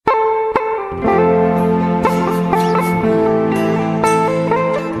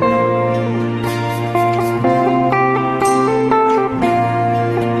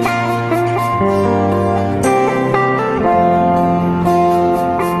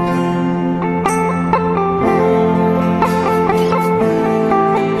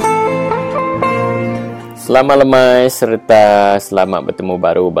Selamat lemai serta selamat bertemu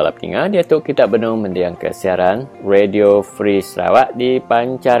baru balap tinggal di Atuk Kitab Benung mendiang kesiaran Radio Free Sarawak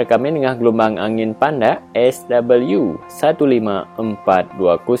dipancar kami dengan gelombang angin pandak SW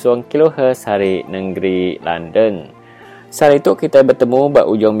 15420 kHz hari negeri London. Saat itu kita bertemu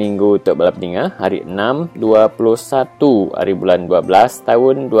pada ujung minggu untuk balap tinggal hari 6/21 hari bulan 12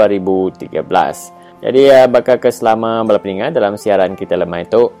 tahun 2013. Jadi bakal keselama balap tinggal dalam siaran kita lemah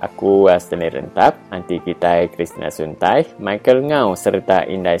itu aku Stanley Rentap, Anti kita Christina Suntai, Michael Ngau serta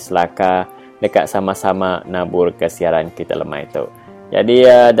Indai Selaka dekat sama-sama nabur ke siaran kita lemah itu. Jadi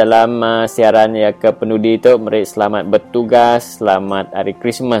dalam siaran ke penudi itu mari selamat bertugas, selamat hari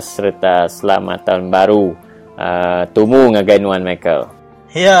Christmas serta selamat tahun baru. Tumu ngagai Nuan Michael.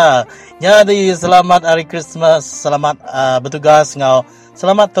 Ya, jadi selamat hari Christmas, selamat bertugas ngau.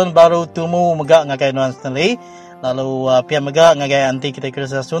 Selamat tahun baru tumu megak ngagai Nuan Stanley. Lalu pihak megak ngagai Anti kita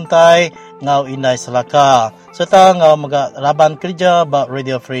Christina Suntai, ngau Indai Selaka. Serta ngau megak laban kerja bak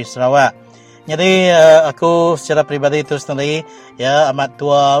Radio Free Sarawak. Jadi aku secara peribadi tu Stanley ya amat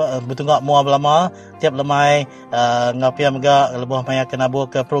tua bertunggak mua belama tiap lemai ngau pihak megak lebuh maya kena buat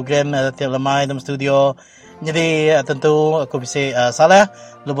ke program tiap lemai dalam studio. Jadi tentu aku bisa salah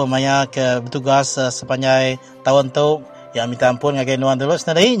lebuh maya ke bertugas sepanjang tahun tu. Ya minta ampun ngagai Nuan dulu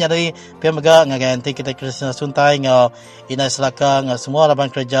sendiri. Jadi pihak megak ngagai Anti kita Christina Suntai ngau Indai Selaka ngau semua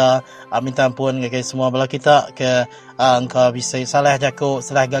laban kerja minta ampun ngagai semua bala kita ke engkau bisa salah jaku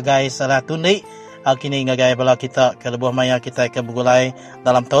salah gagai salah tundik kini ngagai bala kita ke lebuh maya kita ke bergulai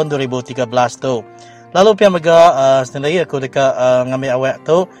dalam tahun 2013 tu. Lalu pihak megak sendiri aku dekat ngambil awak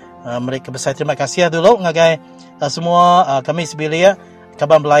tu mereka besar terima kasih dulu ngagai semua kami sebilia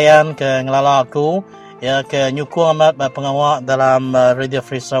kabar belayan ke ngelala aku ya ke nyukung amat pengawak dalam Radio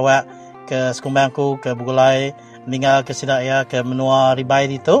Free Sarawak ke sekumbangku ke Bugulai meninggal ke sidak ya ke menua ribai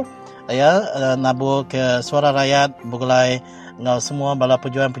itu ya nabur ke suara rakyat Bugulai ngau semua bala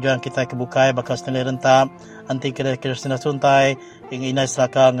perjuangan kita kebukai bakal Stanley Rentap Anti kita Christina Suntai Indai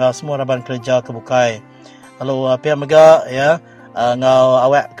Selaka ngau semua raban kerja kebukai. Lalu pihak megak ya ngau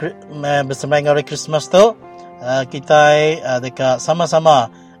awak bersama ngau Christmas tu kita dekat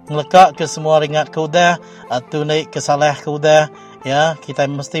sama-sama ngelekat ke semua ringat ke udah tunai ke salah ke udah ya kita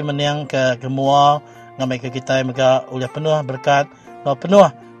mesti meniang ke gemua ngamai ke kita mega oleh penuh berkat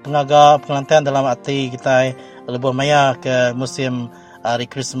penuh pengaga pengantin dalam hati kita lebih maya ke musim hari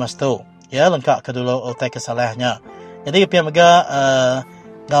Christmas tu ya lengkap ke dulu utai kesalahnya. Jadi pihak mega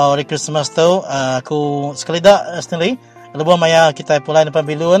ngau hari Christmas tu aku sekali dak Stanley lebih maya kita pulai depan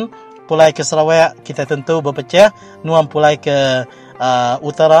bilun pulai ke Sarawak kita tentu berpecah nuam pulai ke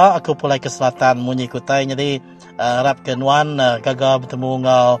utara aku pulai ke selatan munyi kutai. Jadi harap ke Nuan gagal bertemu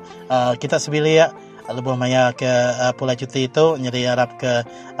ngau kita sebilia lebih maya ke pulai cuti itu. Jadi harap ke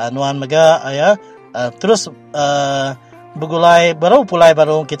Nuan mega ya terus bergulai baru pulai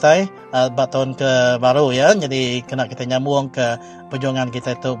baru kita tahun ke baru ya. Jadi kena kita nyambung ke perjuangan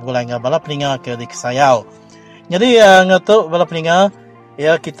kita itu bergulai ngau balap peninga ke di Kesayau. Jadi ngatuk balap peninga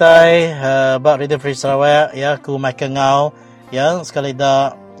ya kita bak Radio Free Sarawak ya ku Michael Ngau ya sekali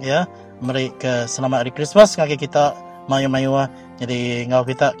dah ya mari ke selamat hari Christmas ngaki kita mayu-mayu. Jadi ngau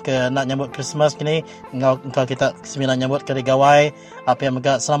kita ke nak nyambut Christmas kini ngau kita sembilan nyambut ke gawai apa yang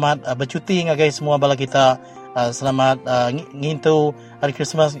megak selamat bercuti ngaki semua bala kita selamat ngintu hari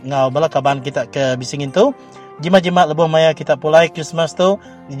Christmas ngau bala kaban kita ke bising ngintu jimat-jimat lebuh maya kita pulai Christmas tu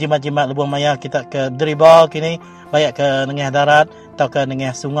jimat-jimat lebuh maya kita ke deribau kini baik ke nengah darat atau ke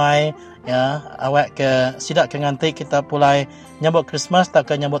nengah sungai ya awak ke sidak ke nganti kita pulai nyambut Christmas tak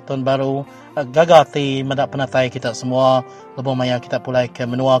ke nyambut tahun baru gagal ti mendak penatai kita semua lebuh maya kita pulai ke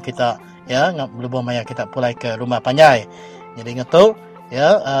menua kita ya lebuh maya kita pulai ke rumah panjai. Jadi ngatu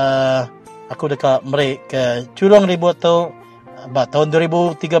ya aku dekat meri ke curang ribut tu tahun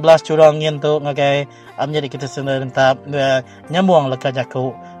 2013 curang yen tu ngagai menjadi kita sendiri rentap nyambung lekat jaku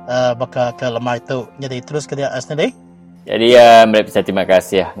bakal ke lemah itu. Jadi terus ke dia sendiri. Jadi mereka terima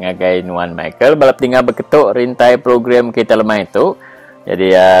kasih ngagai Nuan Michael balap tinggal berketuk rintai program kita lemah itu.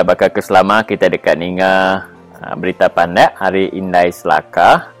 Jadi bakal keselama kita dekat ninga berita pandak hari Indai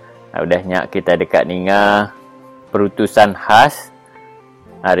Selaka. Udahnya kita dekat ninga perutusan khas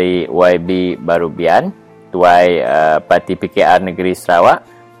hari YB Barubian tuai Parti PKR Negeri Sarawak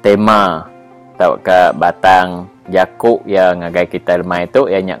tema tau ke batang jakuk yang ngagai kita lemah itu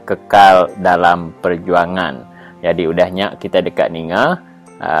ianya kekal dalam perjuangan. Jadi udahnya kita dekat ninga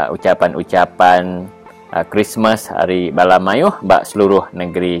ucapan-ucapan Christmas hari Balamayuh bak seluruh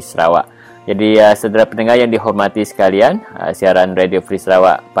negeri Sarawak. Jadi saudara pendengar yang dihormati sekalian, siaran Radio Free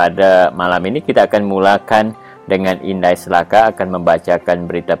Sarawak pada malam ini kita akan mulakan dengan Indai Selaka akan membacakan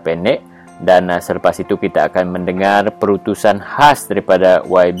berita pendek Dan selepas itu kita akan mendengar perutusan khas daripada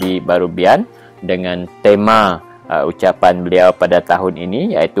YB Barubian dengan tema ucapan beliau pada tahun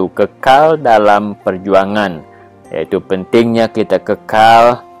ini, iaitu kekal dalam perjuangan, iaitu pentingnya kita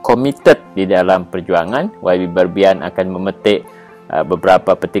kekal committed di dalam perjuangan. YB Barubian akan memetik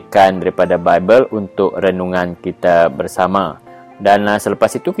beberapa petikan daripada Bible untuk renungan kita bersama. Dan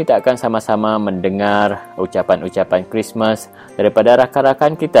selepas itu kita akan sama-sama mendengar ucapan-ucapan Christmas daripada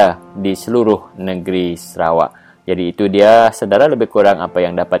rakan-rakan kita di seluruh negeri Sarawak. Jadi itu dia, saudara, lebih kurang apa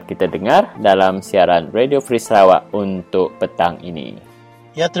yang dapat kita dengar dalam siaran Radio Free Sarawak untuk petang ini.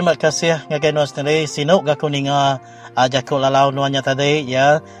 Ya, terima kasih ngagai nuan sendiri. Sinuk gak kuninga jakuk lalau nuannya tadi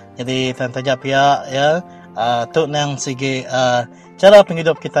ya. Jadi tantajap ya tuk nang segi cara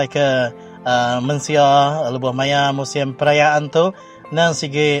penghidup kita ke mensia lebuh maya musim perayaan tu nang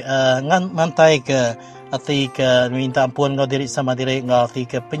segi ngantai ke hati ke minta ampun ngau diri sama diri ngau hati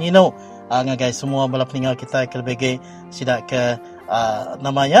ke penyinu ngagai semua bala peninggal kita ke lebih sidak ke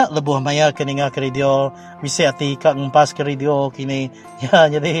namanya lebuh maya ke ningal ke radio bisi hati kak ngumpas ke radio kini ya.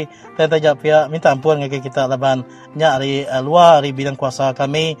 Jadi tajap ya minta ampun ngagai kita laban nya hari luar hari bidang kuasa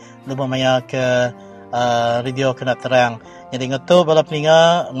kami lebuh maya ke radio kena terang. Jadi ngatu bala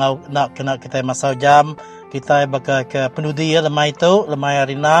peninga ngau nak kena kita masa jam kita bakal ke pendudi ya lemai tu lemai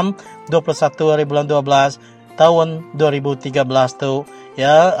hari 6 21 hari bulan 12 tahun 2013 tu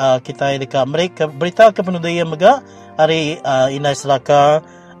ya. Kita dekat mereka berita ke pendudi yang mega hari inai selaka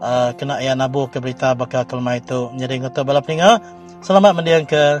kena ya nabuh ke berita bakal ke lemai tu. Jadi ngatu bala peninga selamat mendiang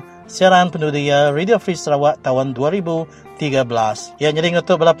ke siaran pendudi ya Radio Free Sarawak tahun 2013 ya. Jadi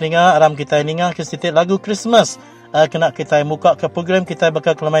ngatu bala peninga aram kita ninga ke sitik lagu Christmas kena kita muka ke program kita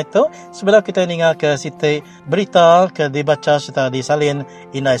bakal kelamai tu sebelum kita ningal ke siti berita ke dibaca serta disalin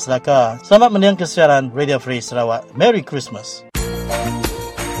inai selaka. Selamat mendengar kesiaran Radio Free Sarawak. Merry Christmas.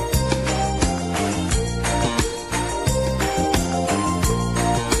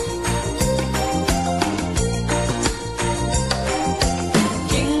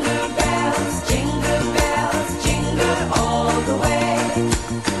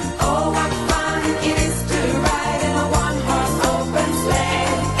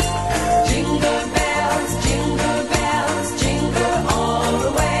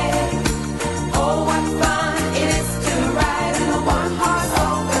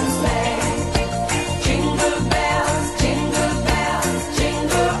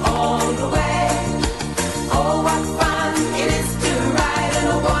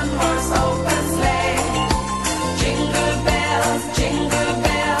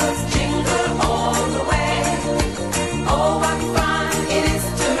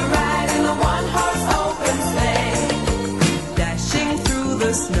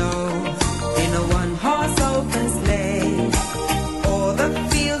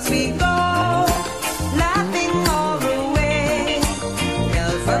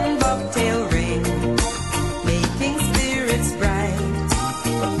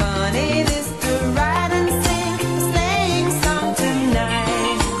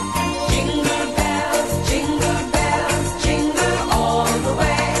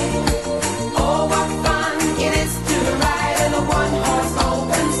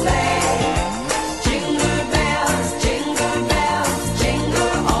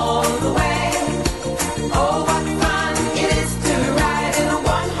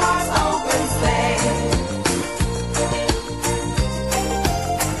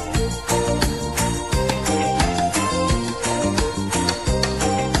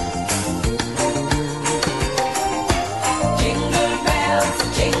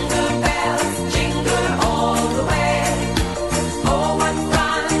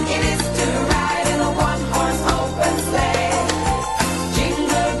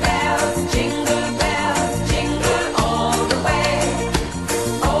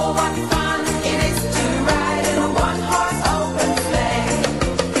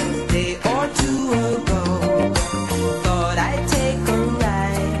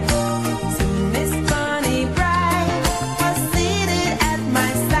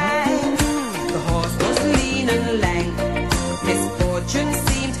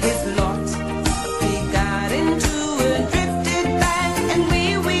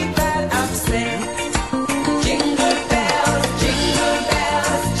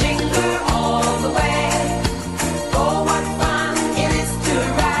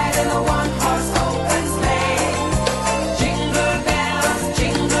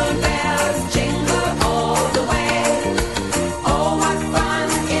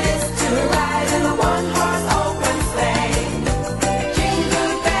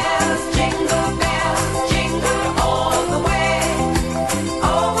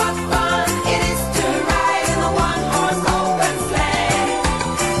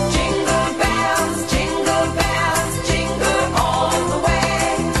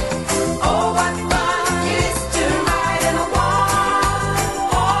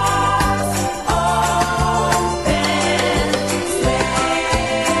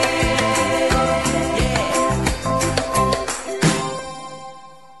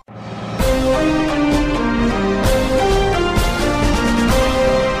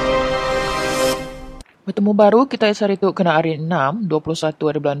 Temu baru kita isar itu kena hari 6, 21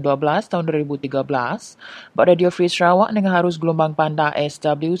 hari bulan 12 tahun 2013. Buat Radio Free Sarawak dengan harus gelombang panda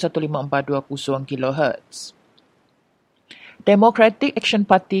SW 15420 kHz. Democratic Action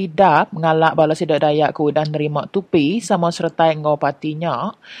Party DAP mengalak bala sidak Dayak ku dan nerima tupi sama serta ngau partinya.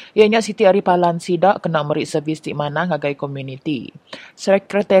 Ianya Siti Aripalan sidak kena merik servis di mana ngagai community.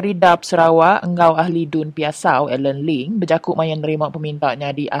 Sekretari DAP Sarawak engau ahli Dun Piasau Ellen Ling berjakuk mayan nerima pemintanya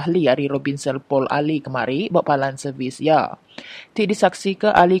di ahli Ari Robinson Paul Ali kemari buat palan servis ya. Ti disaksi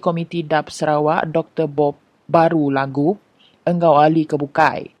ke ahli komiti DAP Sarawak Dr. Bob Baru Lagu engau ahli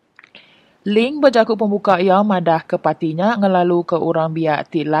kebukai. Ling berjakuk pembuka ia madah ke partinya ngelalu ke orang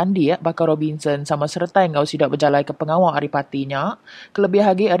biak ti Landia bakal Robinson sama serta engau sidak berjalai ke pengawal hari partinya kelebih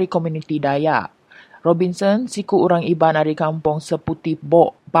lagi hari komuniti Dayak. Robinson siku orang Iban hari kampung Seputi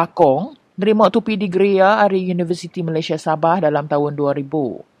Bok Bakong nerima tupi degree hari Universiti Malaysia Sabah dalam tahun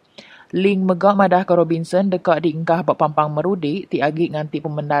 2000. Ling megak madah ke Robinson dekat diingkah bak pampang merudi ti agi nganti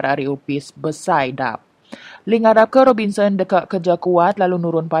pemendar hari upis besai dap. Ling harap ke Robinson dekat kerja kuat lalu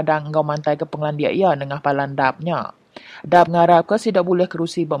nurun padang engkau mantai ke penglandia ia nengah palan dapnya. Dap ngarap ke sidak boleh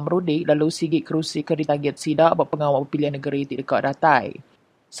kerusi bermerudi lalu sigi kerusi ke ditagit sidak berpengawal pilihan negeri ti dekat datai.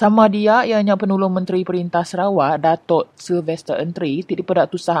 Sama dia ianya penolong Menteri Perintah Sarawak Datuk Sylvester Entry ti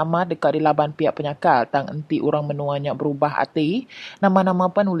dipedak tusah amat dekat di laban pihak penyakal tang enti orang menuanya berubah hati nama-nama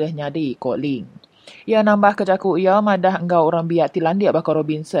pun ulehnya di Kok Ling. Ia nambah kejaku ia madah enggau orang biak ti Landia bakal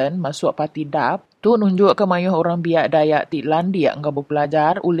Robinson masuk parti DAP tu nunjuk ke mayuh orang biak Dayak ti Landia enggau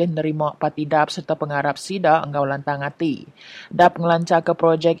berpelajar ulih nerima parti DAP serta pengarap sida enggau lantang hati. DAP ngelancar ke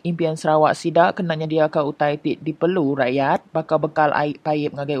projek impian Sarawak sida kena nyedia ke utai ti diperlu rakyat bakal bekal air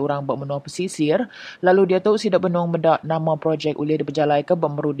payip ngagai orang bermenua pesisir lalu dia tu sida benung medak nama projek ulih diberjalai ke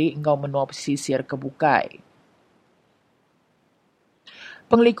bermerudi enggau menua pesisir kebukai.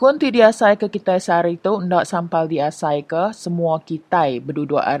 Penglikun ti diasai ke kitai sehari tu ndak sampal diasai ke semua kitai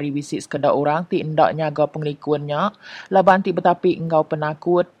berduduk hari visit sekedar orang ti ndak nyaga penglikunnya laban ti betapi engkau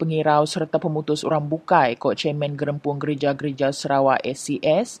penakut, pengirau serta pemutus orang bukai kok Chairman Gerempung Gereja-Gereja Sarawak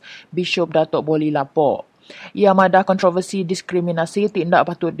SCS Bishop Datuk Boli Lapor. Ia madah kontroversi diskriminasi tindak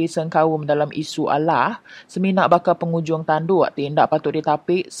patut disengkawum dalam isu Allah, seminak bakal penghujung tanduk tindak patut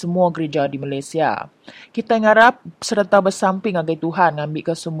ditapik semua gereja di Malaysia. Kita ngarap serta bersamping agai Tuhan ngambil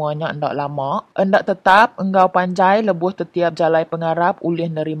ke semuanya endak lama, endak tetap enggau panjai lebuh setiap jalai pengarap ulih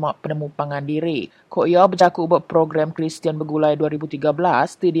nerima penemupangan diri. Kok ia berjakuk buat program Kristian bergulai 2013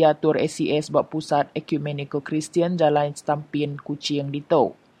 ti diatur SCS buat Pusat Ecumenical Kristian Jalan Stampin Kuching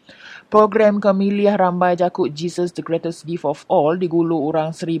Dito. Program kemiliah rambai jakuk Jesus the Greatest Gift of All digulu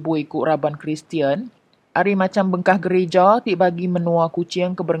orang 1000 ikut Raban Kristian. Hari macam bengkah gereja, ti bagi menua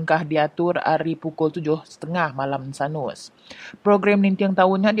kucing ke berengkah diatur hari pukul 7.30 malam sanus. Program nintiang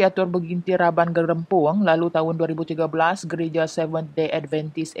tahunnya diatur beginti Raban Gerempung, lalu tahun 2013 Gereja Seventh Day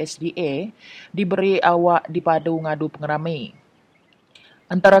Adventist SDA diberi awak dipadu ngadu pengerami.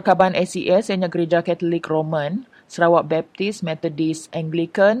 Antara kaban SCS ianya Gereja Katolik Roman, Sarawak Baptist, Methodist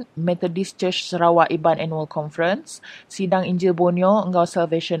Anglican, Methodist Church Sarawak Iban Annual Conference, Sidang Injil Borneo, engkau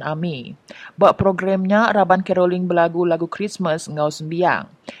Salvation Army. Buat programnya, Raban Caroling berlagu lagu Christmas, engkau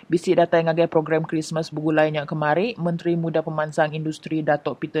sembiang. Bisi datang ngagai program Christmas bergulainya kemari, Menteri Muda Pemansang Industri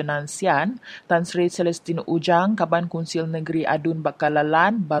Datuk Peter Nansian, Tan Sri Celestine Ujang, Kaban Kunsil Negeri Adun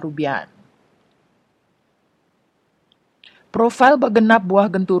Bakalalan, Barubian. Profil bergenap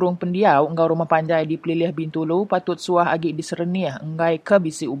buah genturung pendiau engkau rumah panjai di Pelilih Bintulu patut suah agi disereniah enggai ke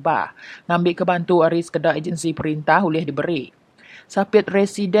bisi ubah. Ngambil kebantu aris kedai agensi perintah boleh diberi. Sapit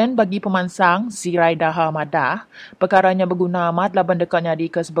residen bagi pemansang Sirai Daha Madah, perkaranya berguna amat laban dekatnya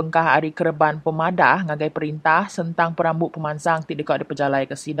di kesebengkah hari Kereban Pemadah ngagai perintah sentang perambut pemansang ti dekat di pejalai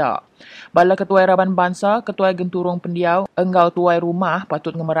ke sidak. Bala ketuai Raban Bangsa, ketuai genturung pendiau, enggau tuai rumah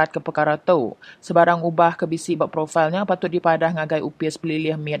patut ngemerat ke perkara tu. Sebarang ubah ke bisi bak profilnya patut dipadah ngagai upis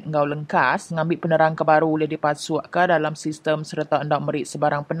pelilih miat enggau lengkas, ngambil penerang kebaru boleh dipasuk ke dalam sistem serta endak merit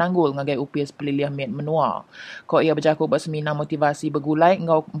sebarang penanggul ngagai upis pelilih miat menua. Kok ia berjakuk berseminar motivasi bergulai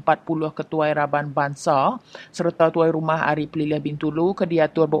engkau 40 ketuai Raban Bangsa serta tuai rumah Ari Pelilih Bintulu ke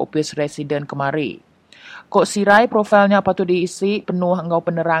diatur berupis residen kemari. Kok sirai profilnya patut diisi penuh engkau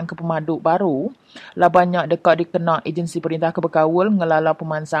penerang ke pemaduk baru, lah banyak dekat dikena agensi perintah kebekawul ngelala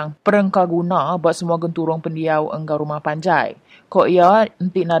pemansang perengka guna buat semua genturung pendiau engkau rumah panjai. Kok ia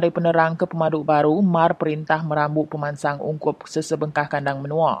entik nadai penerang ke pemaduk baru mar perintah merambut pemansang ungkup sesebengkah kandang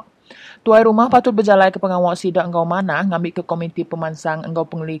menua. Tuai rumah patut berjalai ke pengawal sidak engkau mana ngambil ke komiti pemansang engkau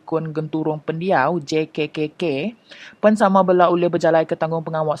pengelikun genturung pendiau JKKK pen sama bela boleh berjalai ke tanggung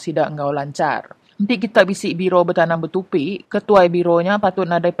pengawal sidak engkau lancar. Nanti kita bisik biro bertanam bertupi, ketua bironya patut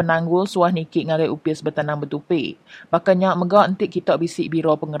nadai penanggul suah nikik ngagai upis bertanam bertupi. Bakanya megak nanti kita bisik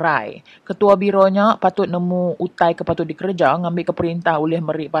biro pengerai. Ketua bironya patut nemu utai ke patut dikerja ngambil keperintah oleh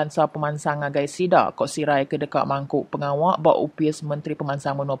merik bangsa pemansang ngagai sida kok sirai ke dekat mangkuk pengawak bak upis Menteri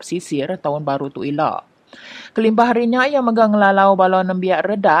Pemansang Menua Pesisir tahun baru tu ilak. Kelimpah harinya ia megang ngelalau bala nembiak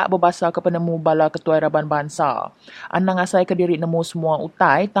redak berbasa ke penemu bala ketua Raban Bangsa. Anang asai ke diri nemu semua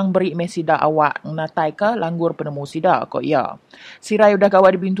utai tang beri mesida awak natai ke langgur penemu sida kok ia. Sirai udah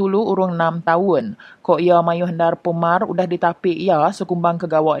gawat di Bintulu urung 6 tahun. Kok ia mayu hendar pemar udah ditapik ia sekumbang ke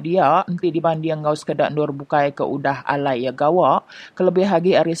gawak dia nanti dibanding ngau sekedak ndur bukai ke udah alai ia gawak kelebih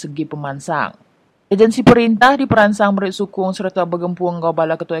lagi dari segi pemansang. Agensi perintah diperansang merik sukung serta bergempuang ngau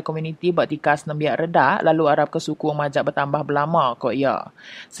bala ketua komuniti bak tikas nembiak redak lalu arab ke sukung majak bertambah belama kok ya.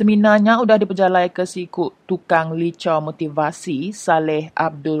 Seminarnya udah diperjalai ke si tukang lica motivasi Saleh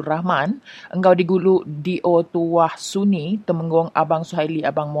Abdul Rahman, engkau digulu Dio Tuah Suni, temenggong Abang Suhaili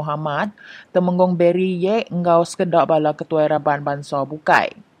Abang Muhammad, temenggong Berry Ye, engkau sekedak bala ketua Raban Bangsa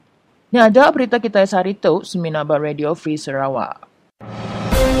Bukai. Ni aja berita kita sehari tu, Seminar Radio Free Sarawak.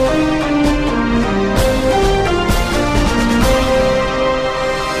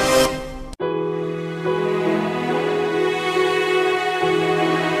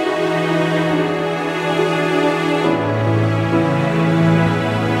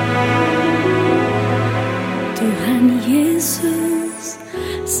 Yesus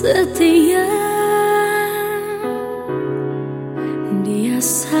setia, Dia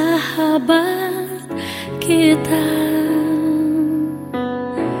sahabat kita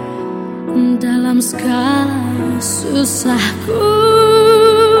dalam segala susahku,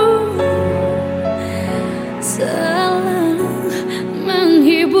 selalu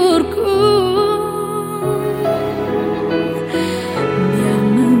menghiburku. Dia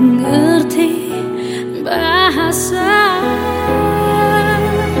mengerti bahasa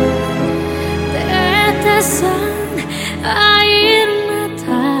tetesan air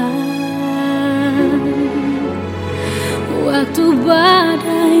mata waktu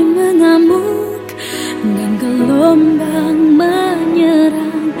badai mengamuk dan gelombang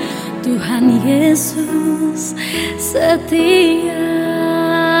menyerang. Tuhan Yesus setia,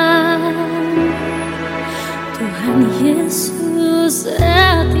 Tuhan Yesus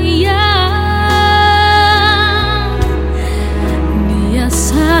setia.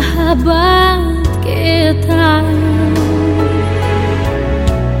 Sahabat kita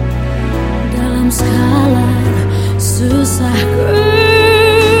dalam segala susahku,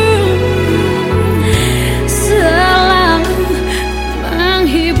 selalu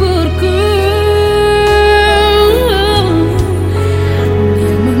menghiburku.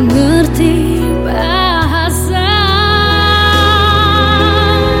 Dia mengerti bahasa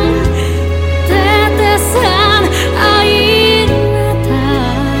tetesan air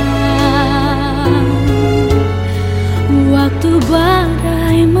waktu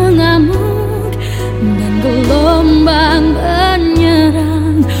badai mengamuk dan gelombang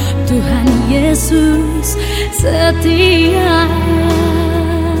menyerang. Tuhan Yesus setia.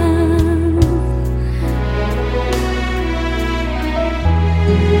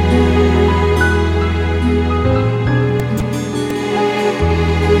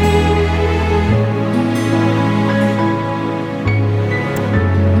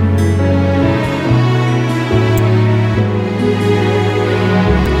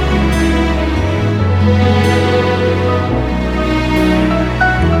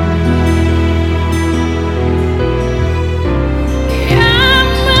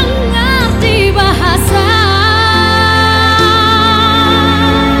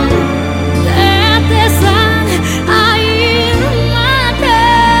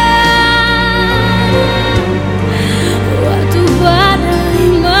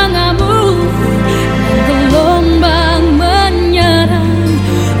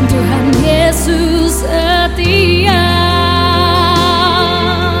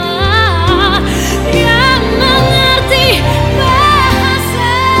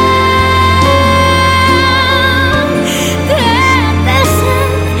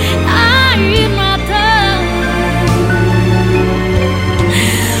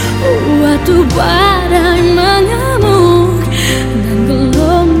 Badai mengamuk dan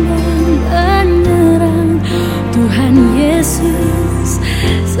gelombang menyerang. Tuhan Yesus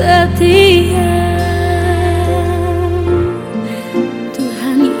setia,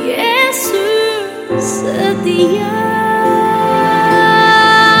 Tuhan Yesus setia,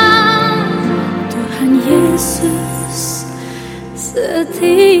 Tuhan Yesus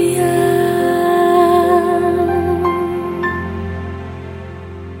setia.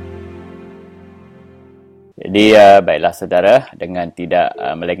 Jadi baiklah saudara, dengan tidak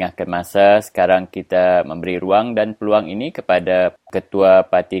melengahkan masa, sekarang kita memberi ruang dan peluang ini kepada Ketua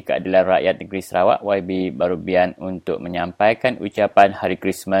Parti Keadilan Rakyat Negeri Sarawak, YB Barubian, untuk menyampaikan ucapan Hari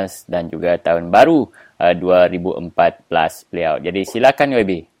Krismas dan juga Tahun Baru 2014 beliau. Jadi silakan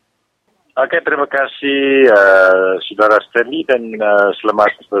YB. Okey, terima kasih Saudara Stanley dan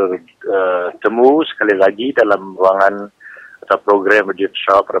selamat bertemu sekali lagi dalam ruangan atau program Radio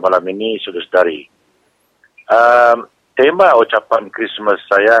Sarawak pada malam ini, saudara-saudari. Tema ucapan Krismas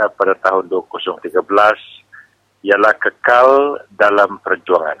saya pada tahun 2013 ialah kekal dalam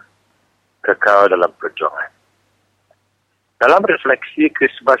perjuangan. Kekal dalam perjuangan. Dalam refleksi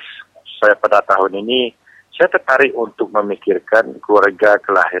Krismas saya pada tahun ini, saya tertarik untuk memikirkan keluarga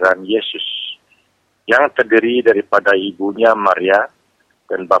kelahiran Yesus yang terdiri daripada ibunya Maria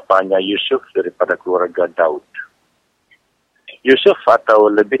dan bapanya Yusuf daripada keluarga Daud. Yusuf, atau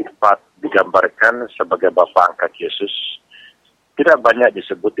lebih tepat digambarkan sebagai bapa angkat Yesus, tidak banyak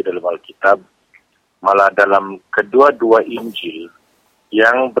disebut di dalam Alkitab, malah dalam kedua-dua Injil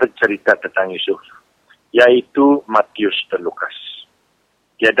yang bercerita tentang Yusuf, yaitu Matius dan Lukas.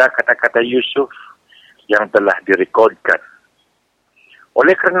 Tiada kata-kata Yusuf yang telah direkodkan.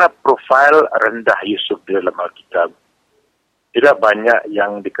 Oleh kerana profil rendah Yusuf di dalam Alkitab, tidak banyak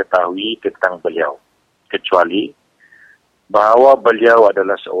yang diketahui tentang beliau, kecuali bahawa beliau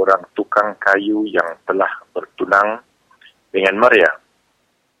adalah seorang tukang kayu yang telah bertunang dengan Maria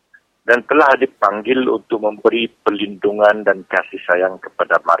dan telah dipanggil untuk memberi perlindungan dan kasih sayang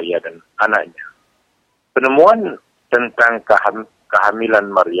kepada Maria dan anaknya. Penemuan tentang kehamilan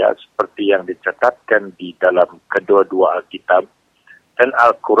Maria seperti yang dicatatkan di dalam kedua-dua Alkitab dan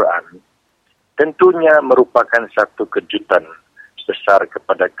Al-Quran tentunya merupakan satu kejutan besar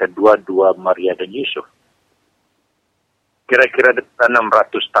kepada kedua-dua Maria dan Yusuf. Kira-kira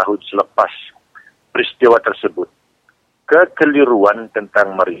 600 tahun selepas peristiwa tersebut, kekeliruan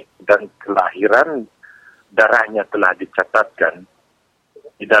tentang Maria dan kelahiran darahnya telah dicatatkan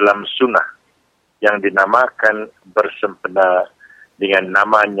di dalam sunnah yang dinamakan bersempena dengan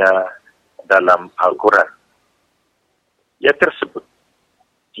namanya dalam Al-Quran. Ia tersebut,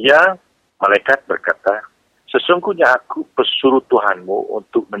 malaikat berkata, sesungguhnya aku pesuruh Tuhanmu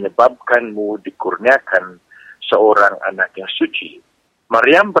untuk menyebabkanmu dikurniakan seorang anak yang suci.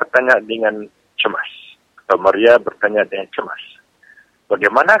 Maryam bertanya dengan cemas. Maria bertanya dengan cemas.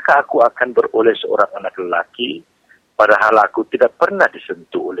 Bagaimanakah aku akan beroleh seorang anak lelaki, padahal aku tidak pernah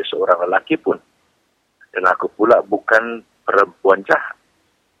disentuh oleh seorang lelaki pun. Dan aku pula bukan perempuan jahat.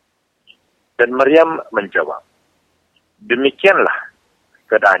 Dan Maryam menjawab, demikianlah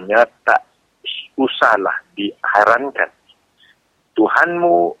keadaannya, tak usahlah diherankan.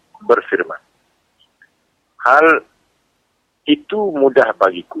 Tuhanmu berfirman, hal itu mudah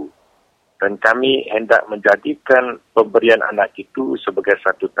bagiku, dan kami hendak menjadikan pemberian anak itu sebagai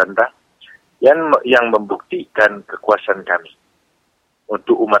satu tanda yang membuktikan kekuasaan kami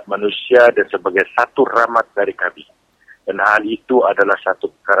untuk umat manusia dan sebagai satu rahmat dari kami. Dan hal itu adalah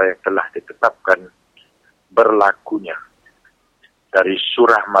satu perkara yang telah ditetapkan berlakunya. Dari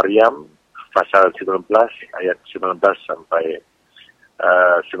surah Maryam, pasal 19, ayat 19 sampai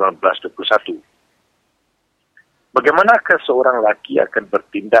 19:21. Bagaimanakah seorang lelaki akan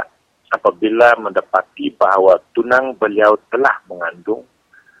bertindak apabila mendapati bahawa tunang beliau telah mengandung,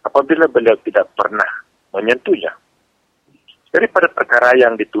 apabila beliau tidak pernah menyentuhnya? Daripada perkara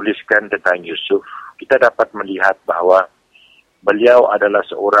yang dituliskan tentang Yusuf, kita dapat melihat bahawa beliau adalah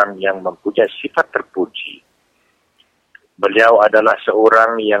seorang yang mempunyai sifat terpuji. Beliau adalah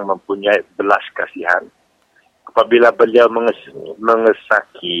seorang yang mempunyai belas kasihan. Apabila beliau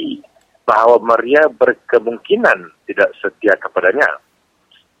mengesaki bahawa Maria berkemungkinan tidak setia kepadanya,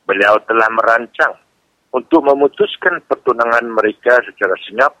 beliau telah merancang untuk memutuskan pertunangan mereka secara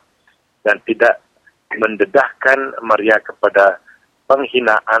senyap dan tidak mendedahkan Maria kepada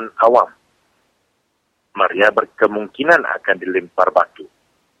penghinaan awam. Maria berkemungkinan akan dilempar batu,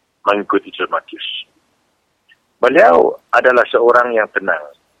 mengikuti Matius. Beliau adalah seorang yang tenang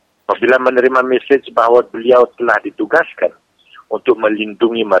apabila menerima mesej bahawa beliau telah ditugaskan untuk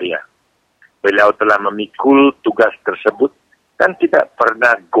melindungi Maria. Beliau telah memikul tugas tersebut dan tidak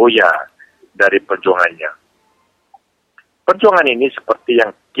pernah goyah dari perjuangannya. Perjuangan ini seperti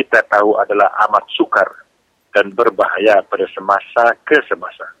yang kita tahu adalah amat sukar dan berbahaya pada semasa ke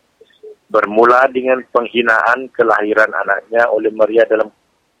semasa. Bermula dengan penghinaan kelahiran anaknya oleh Maria dalam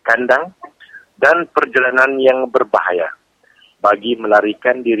kandang dan perjalanan yang berbahaya bagi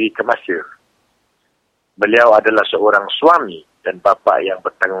melarikan diri ke Mesir. Beliau adalah seorang suami dan bapa yang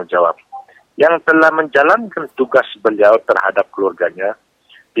bertanggung jawab, yang telah menjalankan tugas beliau terhadap keluarganya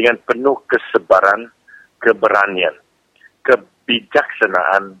dengan penuh kesabaran keberanian,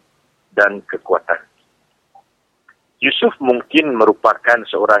 kebijaksanaan, dan kekuatan. Yusuf mungkin merupakan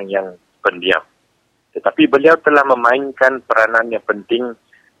seorang yang pendiam, tetapi beliau telah memainkan peranan yang penting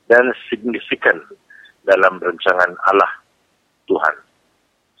dan signifikan dalam rancangan Allah Tuhan.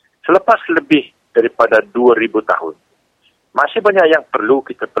 Selepas lebih daripada 2000 tahun, masih banyak yang perlu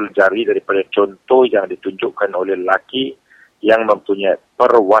kita pelajari daripada contoh yang ditunjukkan oleh lelaki yang mempunyai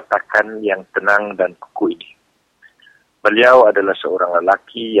perwatakan yang tenang dan kukuh ini. Beliau adalah seorang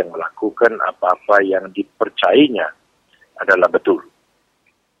lelaki yang melakukan apa-apa yang dipercayainya adalah betul.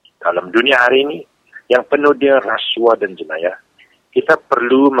 Dalam dunia hari ini, yang penuh dengan rasuah dan jenayah, kita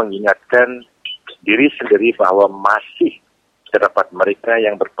perlu mengingatkan diri sendiri bahawa masih terdapat mereka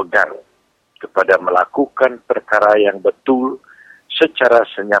yang berpegang kepada melakukan perkara yang betul secara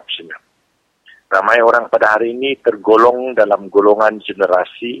senyap-senyap. Ramai orang pada hari ini tergolong dalam golongan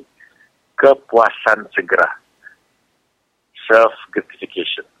generasi kepuasan segera,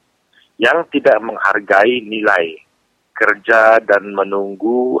 self-gratification, yang tidak menghargai nilai kerja dan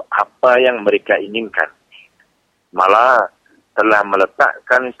menunggu apa yang mereka inginkan. Malah telah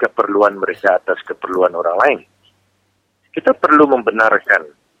meletakkan keperluan mereka atas keperluan orang lain. Kita perlu membenarkan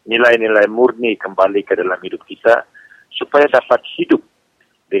nilai-nilai murni kembali ke dalam hidup kita supaya dapat hidup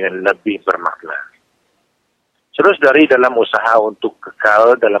dengan lebih bermakna. Saudara-saudari, dalam usaha untuk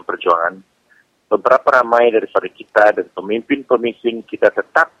kekal dalam perjuangan, beberapa ramai daripada kita dan pemimpin-pemimpin kita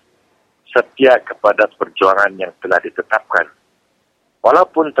tetap setia kepada perjuangan yang telah ditetapkan.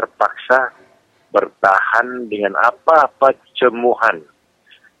 Walaupun terpaksa bertahan dengan apa-apa cemuhan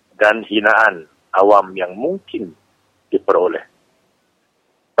dan hinaan awam yang mungkin diperoleh.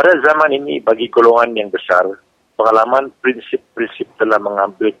 Pada zaman ini, bagi golongan yang besar, pengalaman prinsip-prinsip telah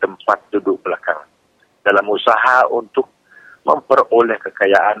mengambil tempat duduk belakang dalam usaha untuk memperoleh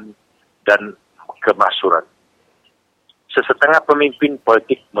kekayaan dan kemasyhuran. Sesetengah pemimpin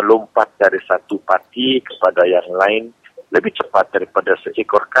politik melompat dari satu parti kepada yang lain lebih cepat daripada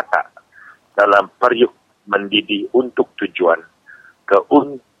seekor katak dalam periuk mendidih untuk tujuan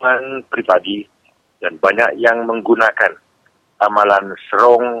keuntungan pribadi, dan banyak yang menggunakan amalan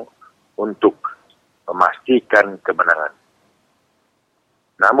serong untuk memastikan kemenangan.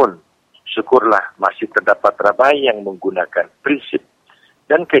 Namun, syukurlah masih terdapat ramai yang menggunakan prinsip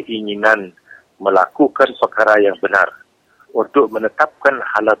dan keinginan melakukan perkara yang benar untuk menetapkan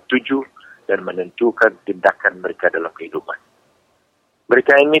hala tuju dan menentukan tindakan mereka dalam kehidupan.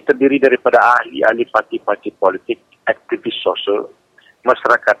 Mereka ini terdiri daripada ahli-ahli parti-parti politik, aktivis sosial,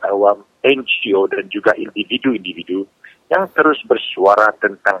 masyarakat awam, NGO dan juga individu-individu yang terus bersuara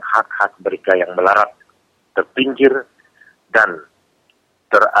tentang hak-hak mereka yang melarat, terpinggir dan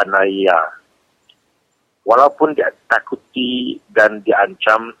teraniaya. Walaupun ditakuti dan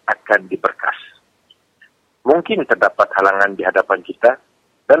diancam akan diberkas. Mungkin terdapat halangan di hadapan kita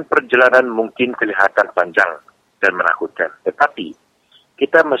dan perjalanan mungkin kelihatan panjang dan menakutkan. Tetapi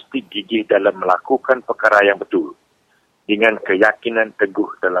kita mesti gigih dalam melakukan perkara yang betul dengan keyakinan teguh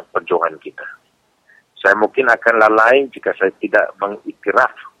dalam perjuangan kita. Saya mungkin akan lalai jika saya tidak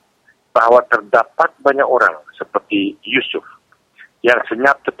mengiktiraf bahawa terdapat banyak orang seperti Yusuf yang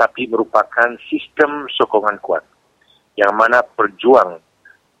senyap tetapi merupakan sistem sokongan kuat yang mana perjuang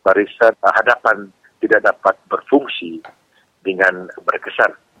barisan hadapan tidak dapat berfungsi dengan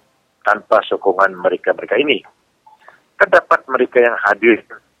berkesan tanpa sokongan mereka-mereka ini. Terdapat mereka yang hadir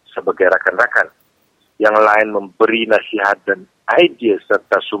sebagai rakan-rakan, yang lain memberi nasihat dan idea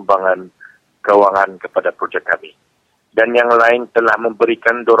serta sumbangan kewangan kepada projek kami, dan yang lain telah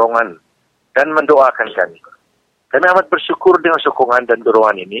memberikan dorongan dan mendoakan kami. Kami amat bersyukur dengan sokongan dan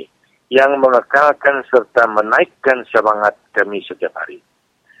dorongan ini yang mengekalkan serta menaikkan semangat kami setiap hari.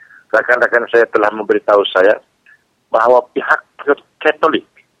 Rakan-rakan saya telah memberitahu saya bahawa pihak Katolik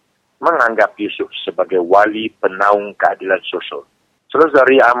menganggap Yusuf sebagai wali penaung keadilan sosial.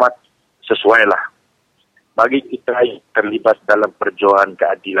 Saudara-saudari, amat sesuailah bagi kita yang terlibat dalam perjuangan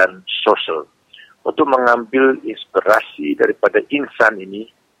keadilan sosial untuk mengambil inspirasi daripada insan ini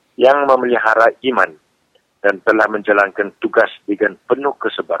yang memelihara iman dan telah menjalankan tugas dengan penuh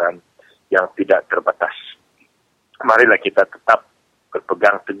kesabaran yang tidak terbatas. Marilah kita tetap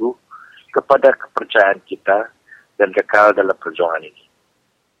berpegang teguh kepada kepercayaan kita dan kekal dalam perjuangan ini.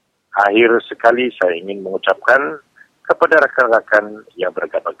 Akhir sekali saya ingin mengucapkan kepada rakan-rakan yang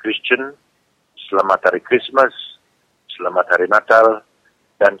beragama Kristen, selamat hari Christmas, selamat hari Natal,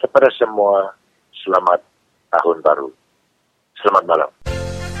 dan kepada semua, selamat Tahun Baru. Selamat malam.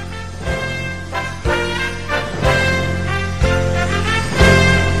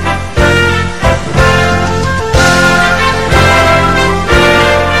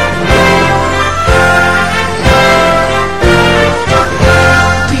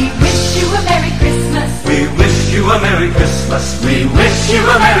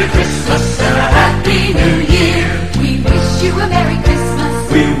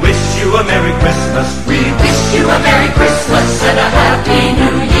 you a Merry Christmas. We wish you a Merry Christmas and a Happy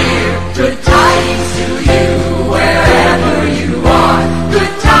New Year. Good tidings to you wherever you are.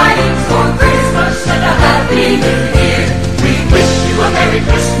 Good tidings for Christmas and a Happy New Year. We wish you a Merry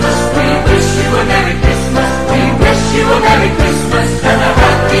Christmas. We wish you a Merry Christmas. We wish you a Merry Christmas and a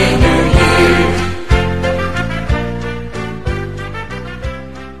Happy New Year.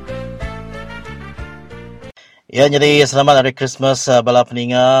 Ya, jadi selamat Hari Christmas bala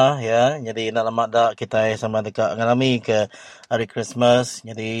peninga ya. Jadi nak lama dak kita sama dekat ngalami ke Hari Christmas.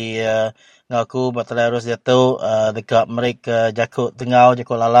 Jadi ngaku batalai harus jatuh dekat mereka jakut tengau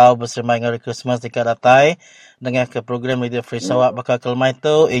jakut lalau bersemai Hari Christmas dekat datai dengan ke program Radio Free Sarawak bakal kelmai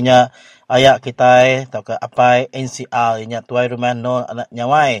tu inya ayak kita atau ke apa NCR inya tuai rumah no anak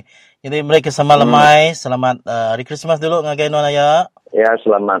nyawai. Jadi mereka sama lemai selamat Hari Christmas dulu ngagai non ayak. Ya,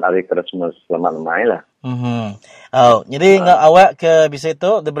 selamat Hari Christmas, selamat lemai lah. Oh, jadi ngau awak ke bisa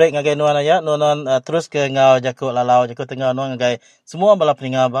itu the break ngagai nuan aja nuan terus ke ngau jakut lalau jakut tengah nuan ngagai semua bala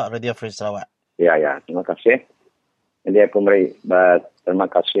peninga ba Radio Free Sarawak. Ya, terima kasih. Jadi aku beri terima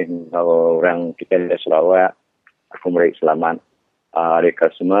kasih kepada orang kita di Sarawak. Aku beri selamat Hari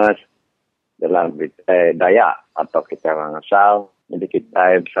Christmas dalam Dayak atau kita orang asal. Jadi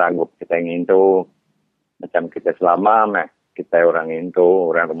kita sanggup kita ingin tu macam kita selama kita orang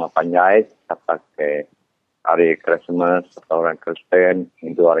Indo, orang rumah panjai, kita pakai hari Christmas atau orang Kristen,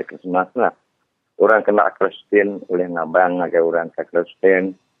 Hindu hari Christmas lah. Orang kena Kristen, oleh ngabang agak orang ke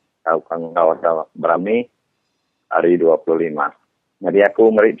Kristen, kau ada berami, hari 25. Jadi aku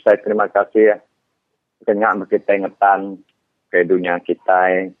beri saya terima kasih ya. Kenyak kita ingatan ke dunia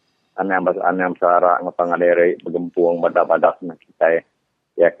kita, anam sara ngapang adere bergempung badak-badak kita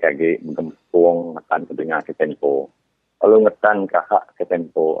ya kagi bergempung akan ke dunia kita info. Kalau ngetan ke hak ke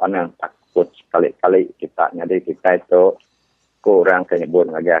tempo, anang takut sekali-kali kita. Jadi kita itu, kurang kenyebut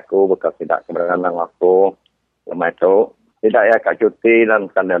lagi aku, bekas tidak keberadaan aku. Lemah itu, tidak ya kak cuti dan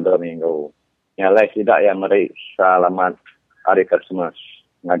kandang 2 minggu. Nyalai tidak ya meri selamat Hari Christmas.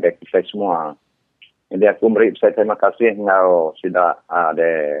 Ngagak kita semua. Jadi aku beri saya terima kasih ngau sudah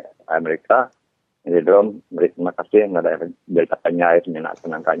ada Amerika. Jadi dom beri terima kasih ngada berita kanya semenak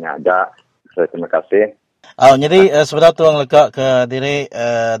senangkannya aja. Saya terima kasih. Jadi sebenarnya tu orang lekak ke diri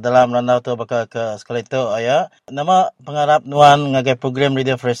dalam randau tu bakal ke sekali tu ayah. Nama pengharap nuan ngagai program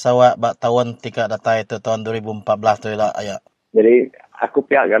Radio Free Sarawak bak tahun tika datai tu tahun 2014 tu lah ayah. Jadi aku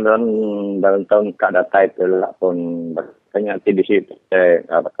pihak kan dalam tahun tika datai tu lah pun bertanya di situ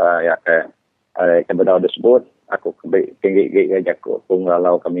bakal ya ke kebenaran tersebut aku tinggi aku pun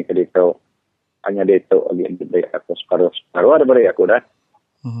lalau kami ke situ hanya dia tu lagi beri aku separuh ada beri aku dah.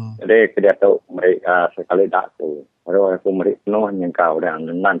 Jadi dia tahu mereka sekali tak tu. Baru aku mereka penuh yang kau dan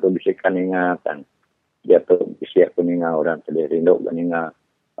nanti bisikan ingatan. Dia tu bisik aku ingat orang sendiri rindu dan ingat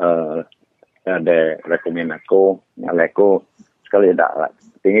ada rekomen aku, nyala aku sekali tak lah.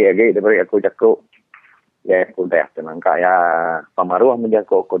 Tinggi lagi dia beri aku jakut. Ya aku dah tenang kaya pamaruah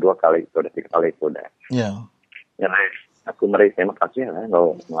menjaga aku 2 kali itu dah 3 kali itu dah. Ya. Jadi aku mereka terima kasih lah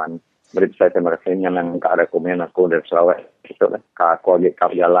kalau tuan. Beri saya terima kasih yang tak ada komen aku dari Sarawak. Itu lah. Aku lagi kau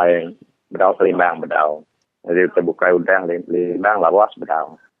jalan berdau selimbang berdau. Jadi kita buka udah limbang lawas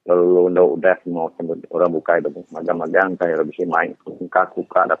berdau. Lalu udah semua orang buka itu magang-magang saya lebih main.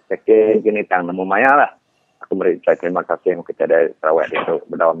 Kuka dapat kek gini tang nemu maya lah. Aku beri saya terima kasih kita dari Sarawak itu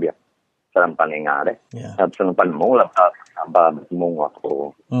berdau biar. Salam paninga deh. Salam panmu lah tambah bertemu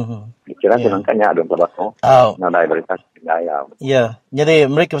aku. Kira senangkannya ada berapa? Nadai berita daya. Ya, jadi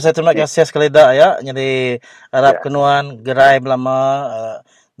mereka saya terima kasih sekali dah ya. Jadi harap kenuan gerai belama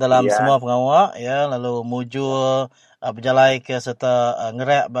dalam semua pengawak ya, lalu mujur berjalai ke serta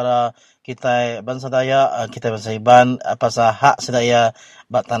ngerak pada kita bangsa Dayak, kita bangsa Iban apa sah hak sedaya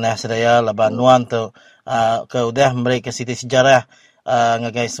bak tanah sedaya laban nuan tu ke udah mereka siti sejarah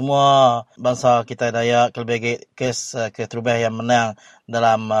ngagai semua bangsa kita Dayak kelebih kes ke terubah yang menang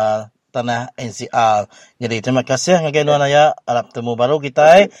dalam tanah NCR. Jadi terima kasih ngagai nuan Dayak. Harap temu baru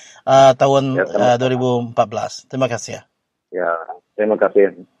kita tahun 2014. Terima kasih. Ya, terima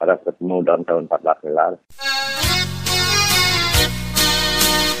kasih pada ketemu dalam tahun 14 lalu.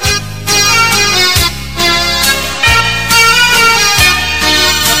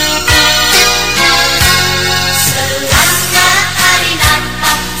 Selamat Hari Natal.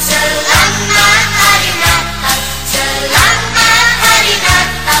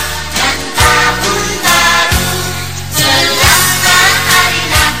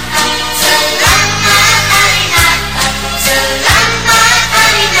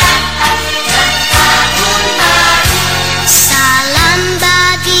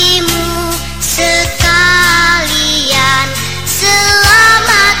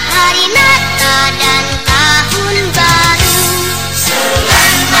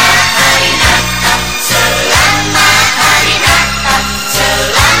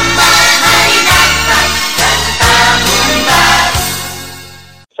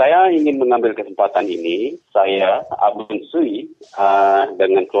 Saya ingin mengambil kesempatan ini, saya, Abun Sui,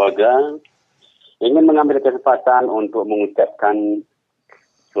 dengan keluarga, ingin mengambil kesempatan untuk mengucapkan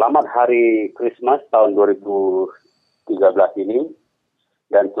selamat Hari Krismas tahun 2013 ini,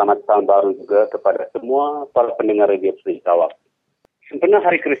 dan selamat tahun baru juga kepada semua para pendengar Radio Free Sarawak. Sebenarnya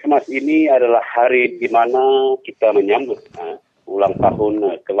Hari Krismas ini adalah hari di mana kita menyambut ulang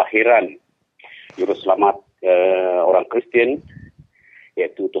tahun kelahiran Juru Selamat orang Kristen,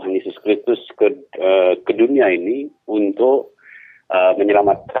 yaitu Tuhan Yesus Kristus ke dunia ini untuk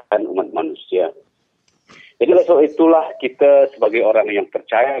menyelamatkan umat manusia. Jadi oleh sebab itulah kita sebagai orang yang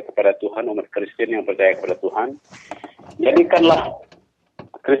percaya kepada Tuhan, umat Kristen yang percaya kepada Tuhan, jadikanlah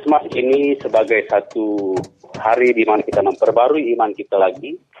Krismas ini sebagai satu hari di mana kita memperbarui iman kita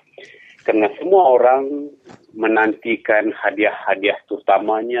lagi, karena semua orang menantikan hadiah-hadiah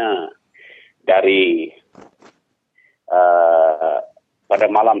terutamanya dari pada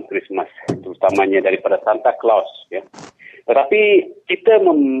malam Krismas, terutamanya daripada Santa Claus, ya. Tetapi kita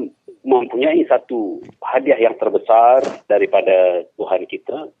mempunyai satu hadiah yang terbesar daripada Tuhan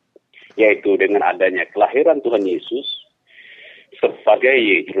kita, yaitu dengan adanya kelahiran Tuhan Yesus sebagai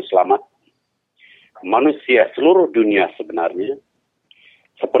Juru Selamat manusia seluruh dunia sebenarnya,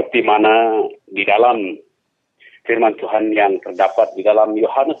 seperti mana di dalam firman Tuhan yang terdapat di dalam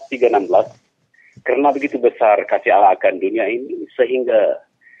Yohanes 3:16. Karena begitu besar kasih Allah akan dunia ini, sehingga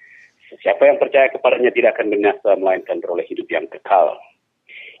siapa yang percaya kepadanya tidak akan binasa, melainkan beroleh hidup yang kekal.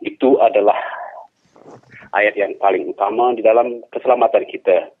 Itu adalah ayat yang paling utama di dalam keselamatan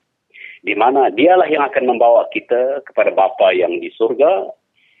kita, di mana dialah yang akan membawa kita kepada Bapa yang di surga,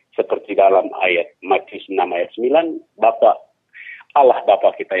 seperti dalam ayat Matius 6 ayat 9, Allah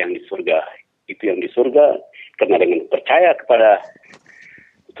Bapa kita yang di surga. Itu yang di surga, karena dengan percaya kepada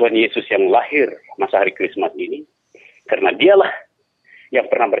Tuhan Yesus yang lahir masa hari Krismas ini, karena dialah yang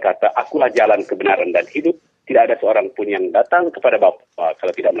pernah berkata, akulah jalan kebenaran dan hidup, tidak ada seorang pun yang datang kepada Bapa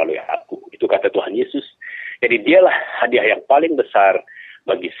kalau tidak melalui aku. Itu kata Tuhan Yesus. Jadi dialah hadiah yang paling besar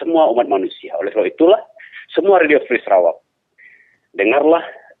bagi semua umat manusia. Oleh sebab itulah, semua Radio Free Sarawak, dengarlah,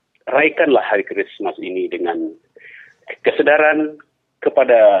 raikanlah hari Krismas ini dengan kesedaran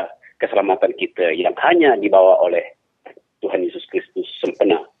kepada keselamatan kita yang hanya dibawa oleh Tuhan Yesus Kristus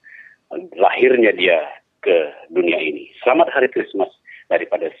sempena lahirnya dia ke dunia ini. Selamat Hari Krismas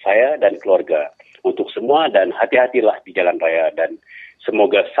daripada saya dan keluarga untuk semua, dan hati-hatilah di jalan raya, dan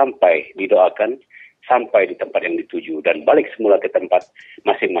semoga didoakan sampai di tempat yang dituju dan balik semula ke tempat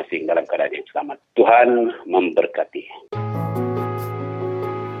masing-masing dalam keadaan yang selamat. Tuhan memberkati.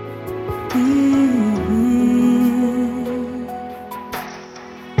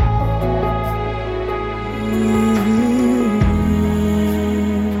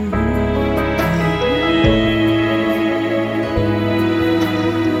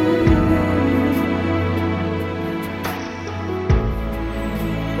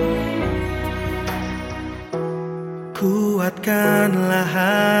 Kuatkanlah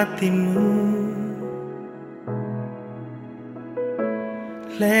hatimu,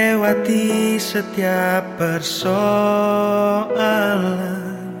 lewati setiap persoalan.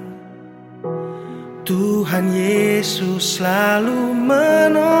 Tuhan Yesus selalu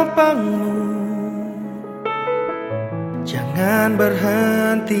menopangmu. Jangan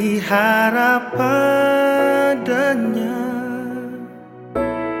berhenti harap padanya.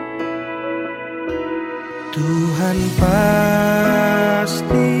 Tuhan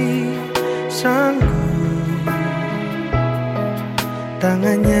pasti sanggup,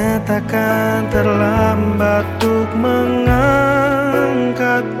 tangannya takkan terlambat untuk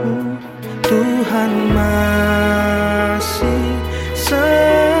mengangkatmu. Tuhan masih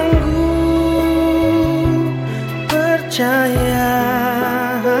sanggup,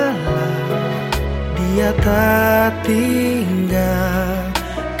 percayalah, Dia tak tinggalkanmu.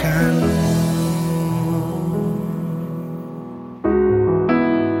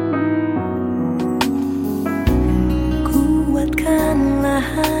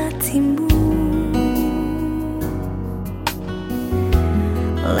 Hatimu,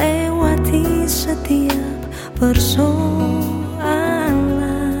 lewati setiap persoalan.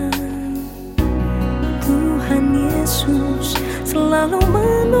 Tuhan Yesus selalu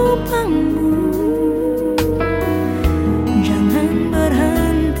menopangmu. Jangan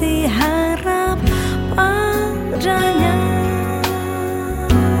berhenti harap padanya.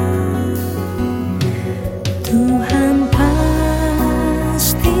 Tuhan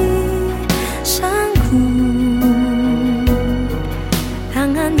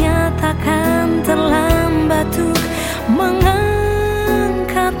terlambat untuk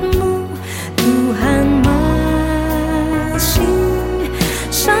mengangkatmu. Tuhan masih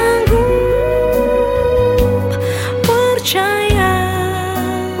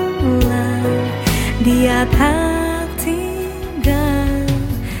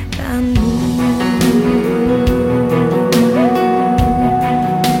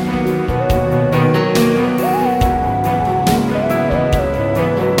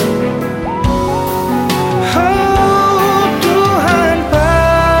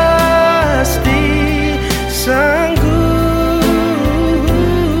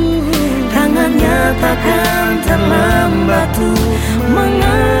batu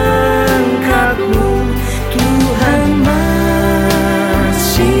mengangkatmu. Tuhan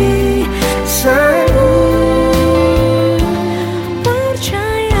masih sanggup.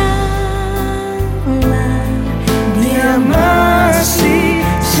 Percayalah, Dia masih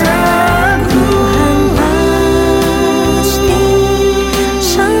sanggup. Tuhan pasti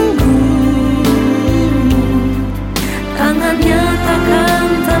sanggup. Tangannya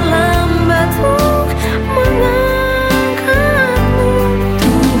takkan terlambat untuk mengangkatmu.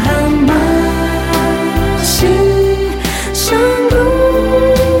 Tuhan masih sanggup.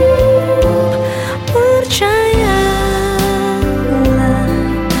 Percayalah,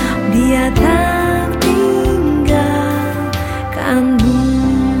 Dia tak tinggalkanmu.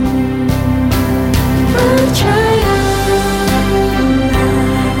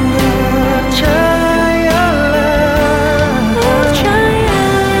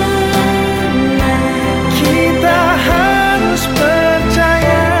 Kita harus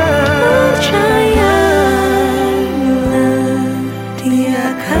percaya. Percayalah, Dia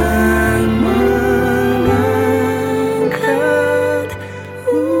akan mengangkatmu.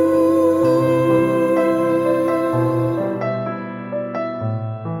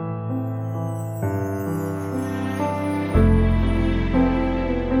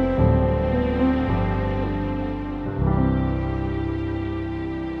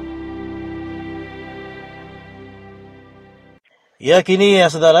 Ya, kini ya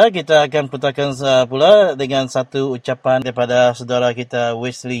saudara, kita akan putarkan pula dengan satu ucapan daripada saudara kita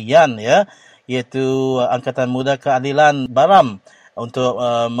Wesley Yan, ya, iaitu Angkatan Muda Keadilan Baram, untuk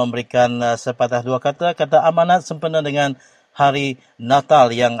memberikan sepatah dua kata amanat sempena dengan Hari Natal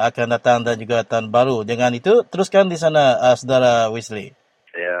yang akan datang dan juga Tahun Baru. Dengan itu, teruskan di sana saudara Wesley.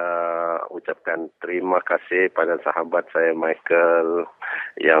 Saya ucapkan terima kasih pada sahabat saya Michael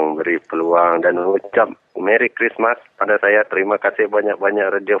yang beri peluang dan mengucap Merry Christmas pada saya. Terima kasih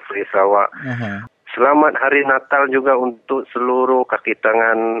banyak-banyak Radio Free Sarawak. Selamat Hari Natal juga untuk seluruh kaki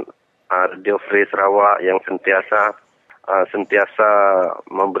tangan Radio Free Sarawak yang sentiasa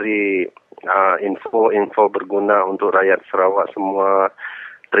memberi info-info berguna untuk rakyat Sarawak semua.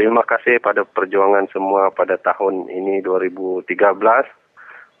 Terima kasih pada perjuangan semua pada tahun ini 2013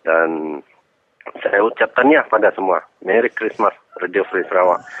 dan saya ucap tahniah pada semua. Merry Christmas Radio Free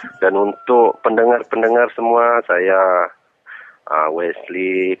Sarawak. Dan untuk pendengar-pendengar semua, saya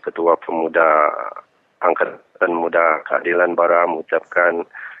Wesley, Ketua Pemuda Angkatan Muda Keadilan Baram, mengucapkan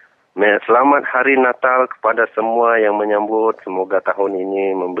selamat Hari Natal kepada semua yang menyambut. Semoga tahun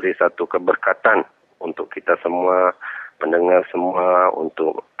ini memberi satu keberkatan untuk kita semua, pendengar semua,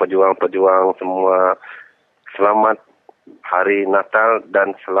 untuk pejuang-pejuang semua. Selamat Hari Natal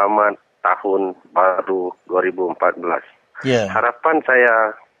dan selamat Tahun Baru 2014. Harapan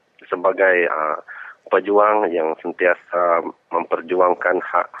saya sebagai pejuang yang sentiasa memperjuangkan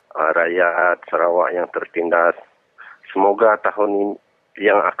hak rakyat Sarawak yang tertindas, semoga tahun ini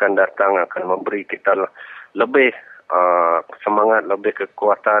yang akan datang akan memberi kita lebih semangat, lebih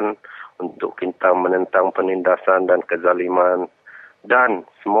kekuatan untuk kita menentang penindasan dan kezaliman. Dan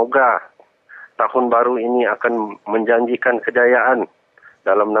semoga tahun baru ini akan menjanjikan kejayaan.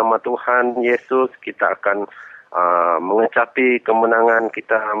 Dalam nama Tuhan Yesus, kita akan mengecapi kemenangan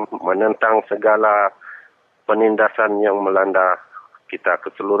kita menentang segala penindasan yang melanda kita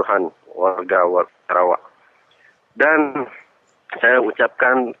keseluruhan warga Sarawak. Dan saya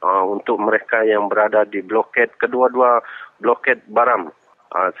ucapkan untuk mereka yang berada di blokade, kedua-dua blokade Baram,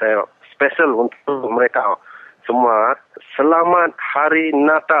 saya special untuk mereka semua. Selamat Hari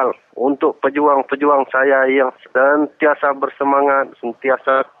Natal untuk pejuang-pejuang saya yang sentiasa bersemangat,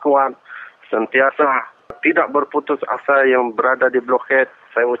 sentiasa kuat, sentiasa tidak berputus asa yang berada di blokade.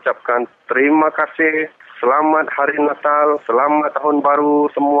 Saya ucapkan terima kasih. Selamat Hari Natal, selamat Tahun Baru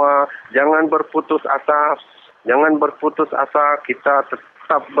semua. Jangan berputus asa. Jangan berputus asa. Kita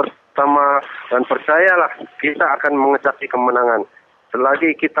tetap bersama dan percayalah kita akan mengecapi kemenangan.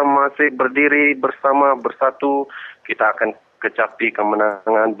 Selagi kita masih berdiri bersama, bersatu, kita akan kecapi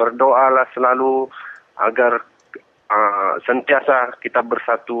kemenangan. Berdoalah selalu agar sentiasa kita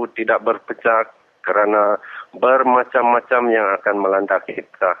bersatu, tidak berpecah, kerana bermacam-macam yang akan melanda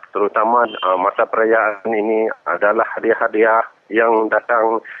kita. Terutama masa perayaan ini adalah hadiah-hadiah yang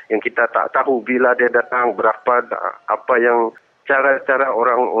datang, yang kita tak tahu bila dia datang, berapa, apa yang cara-cara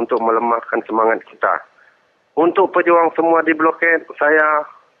orang untuk melemahkan semangat kita. Untuk pejuang semua di blokade, saya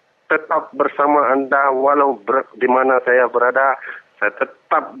tetap bersama anda walau di mana saya berada. Saya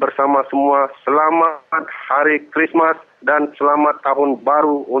tetap bersama semua. Selamat Hari Christmas dan selamat Tahun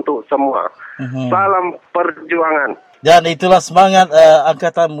Baru untuk semua. Salam perjuangan. Dan itulah semangat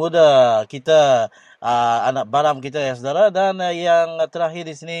Angkatan Muda kita anak baram kita ya saudara. Dan yang terakhir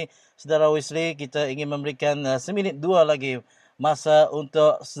di sini saudara Wesley, kita ingin memberikan seminit dua lagi masa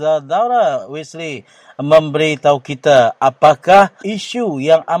untuk saudara Wesley memberitahu kita apakah isu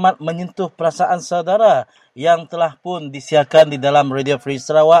yang amat menyentuh perasaan saudara yang telah pun disiarkan di dalam Radio Free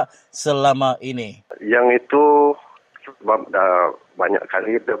Sarawak selama ini. Yang itu sebab dah banyak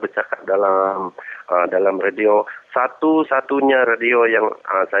kali kita bercakap dalam radio. Satu-satunya radio yang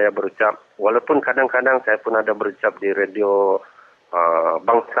saya berucap, walaupun kadang-kadang saya pun ada berucap di radio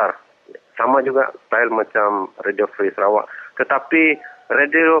Bangsar. Sama juga style macam Radio Free Sarawak. Tetapi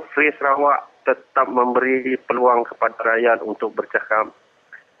Radio Free Sarawak tetap memberi peluang kepada rakyat untuk bercakap.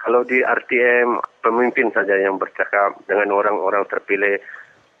 Kalau di RTM, pemimpin saja yang bercakap dengan orang-orang terpilih.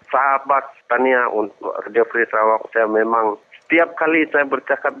 Sahabat tanya untuk Radio Free Sarawak, saya memang setiap kali saya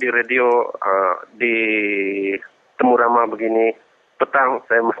bercakap di radio di Temu Ramah begini, petang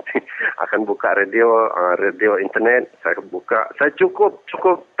saya mesti akan buka radio internet, saya buka. Saya cukup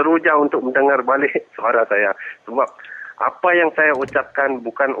teruja untuk mendengar balik suara saya. Sebab apa yang saya ucapkan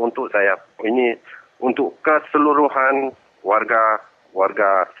bukan untuk saya. Ini untuk keseluruhan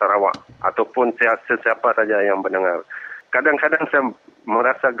warga Sarawak ataupun sesiapa saja yang mendengar. Kadang-kadang saya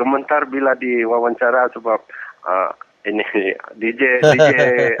merasa gemetar bila diwawancara sebab ini DJ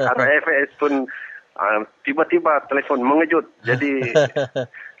RFS pun tiba-tiba telefon mengejut. Jadi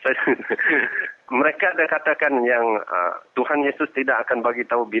mereka ada katakan yang Tuhan Yesus tidak akan bagi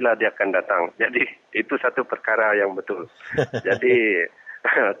tahu bila dia akan datang. Jadi itu satu perkara yang betul. Jadi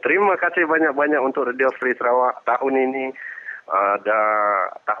terima kasih banyak-banyak untuk Radio Free Sarawak. Tahun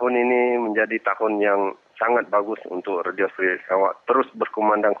ini menjadi tahun yang sangat bagus untuk Radio Free Sarawak. Terus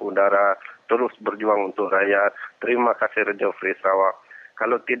berkumandang ke udara, terus berjuang untuk rakyat. Terima kasih Radio Free Sarawak.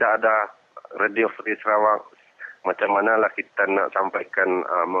 Kalau tidak ada Radio Free Sarawak, macam manalah kita nak sampaikan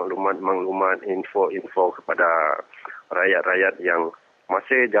maklumat-maklumat, info-info kepada rakyat-rakyat yang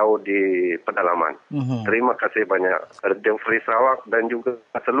masih jauh di pedalaman. Terima kasih banyak Radio Free Sarawak dan juga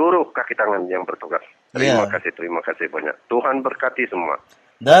seluruh kaki tangan yang bertugas. Terima kasih banyak. Tuhan berkati semua.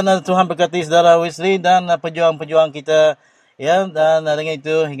 Dan Tuhan berkati saudara Wesley dan pejuang-pejuang kita. Ya, dan dengan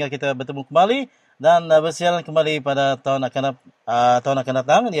itu hingga kita bertemu kembali dan bersiaran kembali pada tahun akan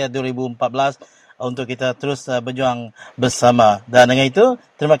datang, ya 2014, untuk kita terus berjuang bersama. Dan dengan itu,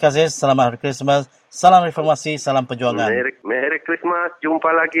 terima kasih. Selamat Hari Christmas. Salam reformasi, salam perjuangan. Merry Christmas. Jumpa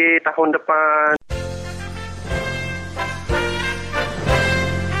lagi tahun depan.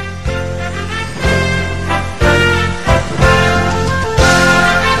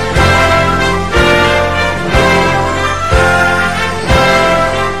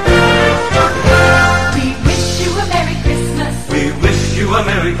 A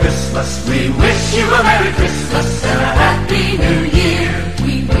Merry Christmas. We wish you a Merry Christmas and a Happy New Year.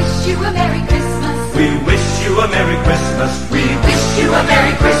 We wish you a Merry Christmas. We wish you a Merry Christmas. We wish you a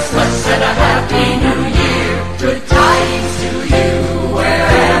Merry Christmas and a Happy New Year. Good tidings to you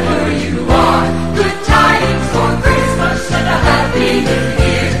wherever you are. Good tidings for Christmas and a Happy New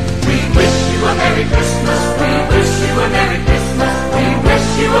Year. We wish you a Merry Christmas. We wish you a Merry Christmas. We wish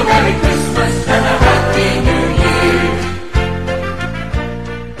you a Merry Christmas and a Happy New Year.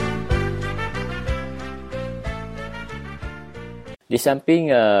 Di samping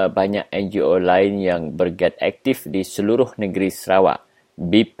banyak NGO lain yang bergiat aktif di seluruh negeri Sarawak,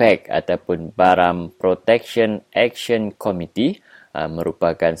 BPAC ataupun Baram Protection Action Committee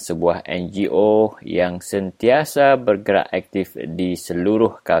merupakan sebuah NGO yang sentiasa bergerak aktif di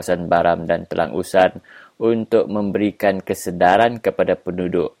seluruh kawasan Baram dan Telang Usan untuk memberikan kesedaran kepada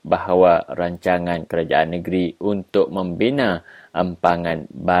penduduk bahawa rancangan kerajaan negeri untuk membina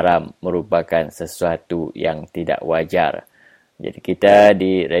empangan Baram merupakan sesuatu yang tidak wajar. Jadi kita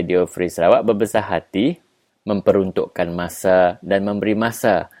di Radio Free Sarawak berbesar hati memperuntukkan masa dan memberi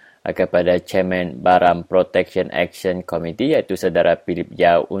masa kepada Chairman Baram Protection Action Committee iaitu saudara Philip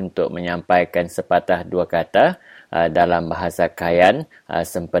Yau untuk menyampaikan sepatah dua kata dalam bahasa Kayan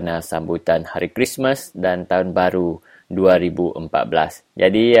sempena sambutan Hari Christmas dan Tahun Baru 2014.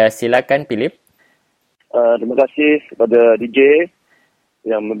 Jadi silakan Philip. Terima kasih kepada DJ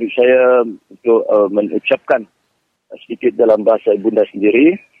yang memberi saya untuk mengucapkan sedikit dalam bahasa ibunda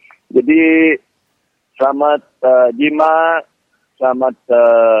sendiri. Jadi selamat Jima, selamat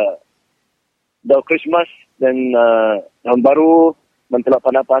Dau Christmas dan Tahun Baru mentelak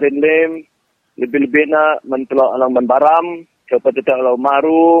panaparin lem, lebih-lebih nak mentelak alam Baram, kepada alam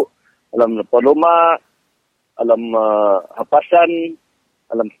Maru, alam Paloma, alam Hapasan,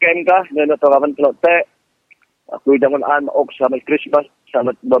 alam Kemkah dan alam telok tek. Aku jangan ok selamat Christmas,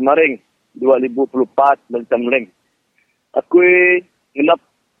 selamat bermaring 2024 macam leng. Aku genap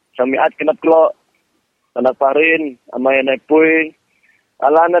samiat genap kelok anak parin, amay na puy.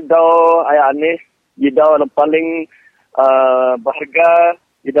 Ala na daw ay ani, di daw ang paling bahaga,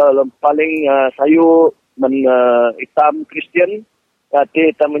 di daw ang paling sayo man itam Christian, kati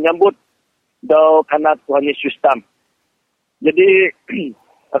kita menyambut daw kanat Tuhan Yesus tam. Jadi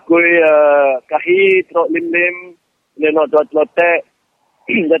ako'y kahit tro limlim, nino tlo-tlote,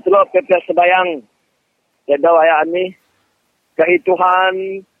 datlo pepe sebayang. Ya daw ay ani, kahit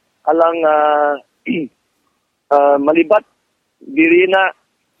Tuhan alang malibat diri na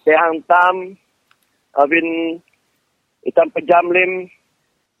sehang tam abin itam pejamlim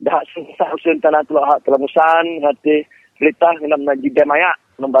dah susah tanah telo hak telamusan hati berita ngenam na jidemaya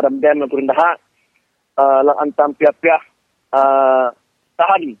nombaram dem turun dah lang antam pia-pia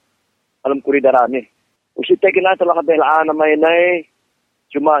tahan alam kuri darah ni usite kina telo habelaan na may nay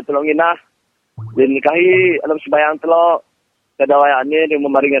cuma telo ngina din kahi alam sebayang telo kadawaya ni yang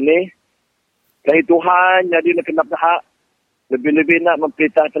memaringan ni kahi Tuhan jadi nak kenap dah lebih-lebih nak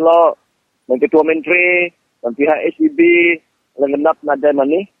memperintah telo ng Ketua Menteri ng pihak SEB lengenap nada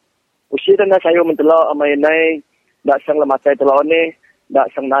mani usita na sayo mentelo amay nay dak sang lemasay telo ni dak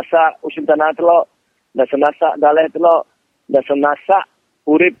sang nasa usin tanah telo dak sang nasa daleh telo dak sang nasa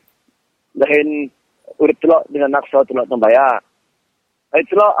urip dahin urip telo dengan naksa telo tambaya ay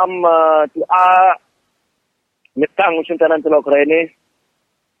telo tua nyetang usin tanah telo kare ni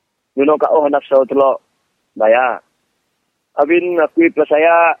nuno ka naksa telo baya abin akui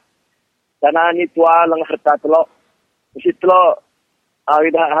saya tanah ni tua lang harta telo isi telo awi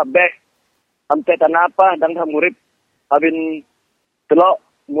dah habeh amte tanah apa dang dah murip abin telo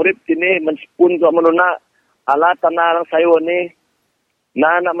murip sini menspun telo menuna ala tanah lang sayo ni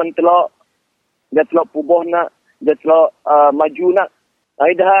na mentelo dia telo puboh na dia telo maju na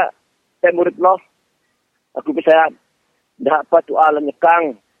ai dah te murip lo aku percaya dah apa tua lang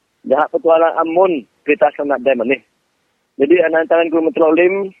nyekang dah apa tua lang amun kita sana dem ni. Jadi anak tangan guru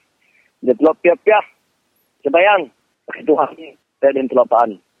mentlolim, dia telop piap-piap, sebayang, Tuhan, saya dan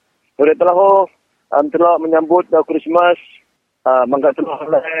telopaan. Sudah telah telah menyambut Christmas, mangga telah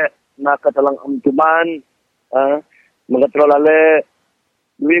lale nak katalang tuman, mangga telah lale,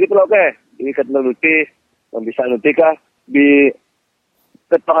 duit telah ke, duit katalang luti, bisa luti kah, di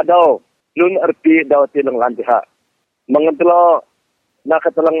ketahadau, lun erti dawati lang lantiha. Mangga telah nak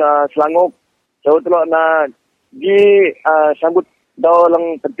katalang selanguk, jauh telah nak di sambut daw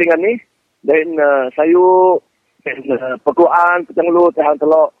lang pentingan ni dan sayu pekuan petanglu tahan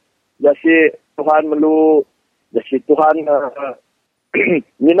telo jasi Tuhan melu jasi Tuhan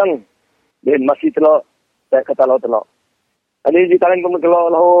minang dan masih telo saya kata lo telo ani di tangan kamu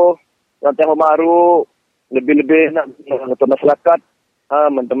telo lo nanti baru lebih-lebih nak masyarakat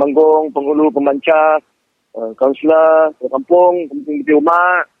mentemanggong penghulu pemancar kaunselor kampung penting di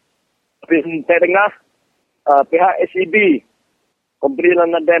rumah tapi saya dengar pihak SEB kompeni lang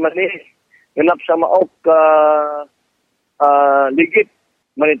nadai mani genap sama ok ligit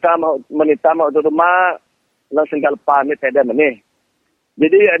manita mau tu rumah lang senggal pamit ada mani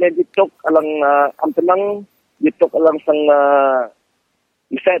jadi ada ditok alang am tenang ditok alang sang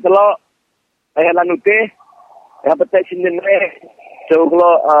misai telo ay lanute ay patay sinin so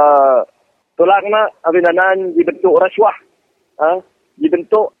kalau tolak na abinanan dibentuk rasuah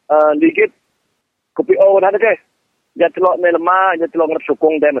dibentuk ligit kopi o na ke dia telok me lemah dia telok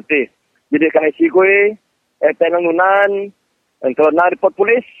ngersukung dia mati jadi kahit sikoi tenang nunan kalau na report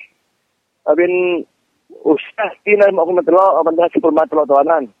polis abin usah tina mo ko matelo abanda sa format telo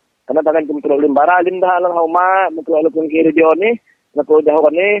tawanan kana tangan kum telo limbara lindah lang hauma matelo kung kiri dio ni nako daw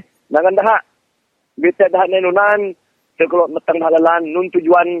ni nangan daha bita daha ni nunan sekolo matang halalan nun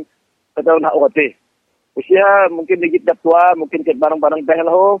tujuan kataon ha ote usia mungkin digit tua mungkin ket barang-barang teh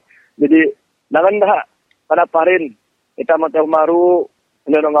ho jadi nangan dah pada parin kita matau maru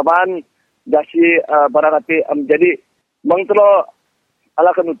nongaban dasi barang ati jadi mangtelo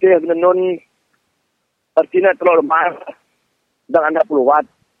ala kanute benon artina telo lemah dang anda puluhat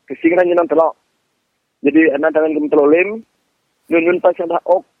kesingan nang telo jadi anak tangan kum telo lim nun pas dah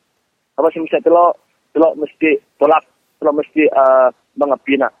ok apa sih mesti telo mesti tolak telo mesti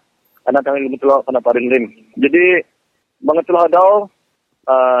bangapina anak tangan kum telo kana parin lim jadi banget telo daw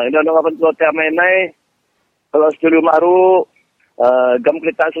ini orang apa tu termenai kalau studio baru gam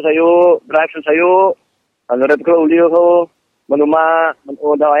kereta sayo drive sayo anu kalau ulio ho menuma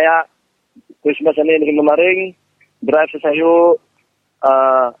menudaya Christmas ini memaring drive sayo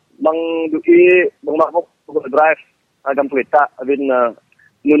bang dui bang mabuk drive gam kereta abin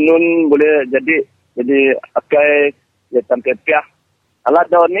nun boleh jadi akai ya sampai piah alat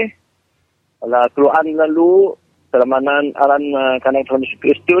daun ni ala keluhan lalu selamanan aran kanang Tuhan Yesus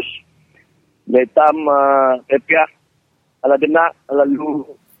Kristus Jaitam pepiah ala denak lalu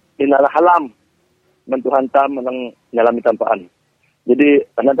inala halam mentuhan tam menang nyalami tampaan. Jadi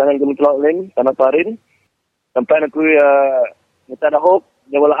tangan-tangan kami telok lem tanah parin sampai aku minta dahuk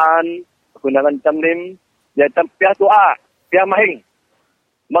nyawalaan aku nangan tamlim jaitam piah tua piah mahing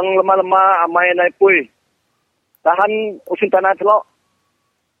mang lemah-lemah amai naik pui tahan usin tanah telok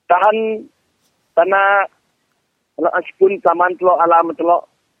tahan tanah kalau aspun taman telok alam telok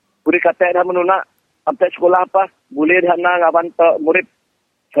beri kata dah menunak sampai sekolah apa boleh dah nak ngawan murid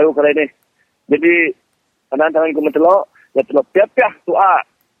saya kali ini. Jadi tangan-tangan kami telok ya telok piah-piah tua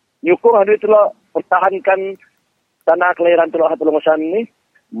nyukung hari telok pertahankan tanah kelahiran telok Hatulungusan ini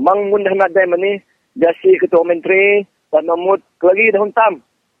mang mundah nak dai mani jasi ketua menteri dan nomut lagi dah huntam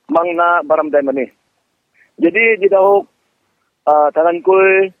mang na baram dai mani. Jadi di dahuk tangan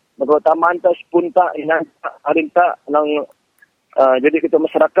kuy Negara taman tak sepunta inan harinta nang jadi ketua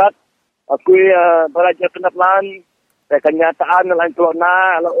masyarakat aku belajar pendapat saya kenyataan lain telok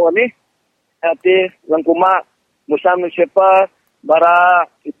na lo ni hati langkuma musam siapa bara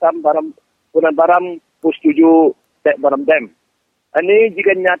hitam baram punan baram pustuju tek baram dem. Ini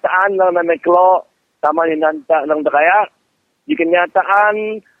jika nyataan lang na meklo taman inanta lang dakaya jika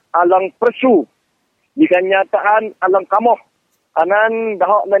nyataan alang persu jika nyataan alang kamoh anan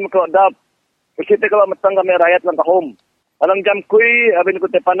dahok na meklo dap kita kalau metang kami rakyat lang kahom alang jam kui abin ko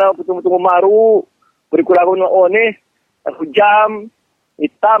te panaw putung maru berikulago na ni aku jam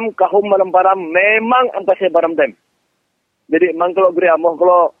hitam kahum malam baram memang ang pasay baram dem. Jadi mangklo gri amoh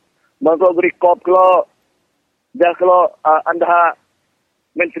klo mangklo gri kop klo dah klo anda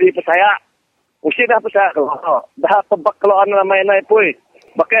menteri pesaya usi dah pesaya klo dah pebak klo an ramai nai pui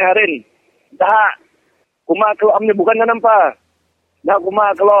bakai harin dah kuma klo amne bukan nampa dah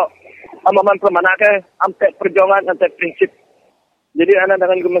kuma klo amaman permanake ampe perjuangan ampe prinsip. Jadi anak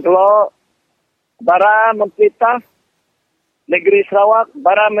dengan klo bara mempitah negeri Sarawak,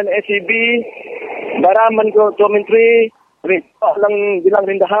 bara men SCB, bara men ketua menteri, alang bilang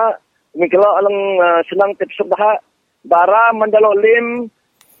rindah, miklo alang senang tipsuk dah, bara mendalo lim,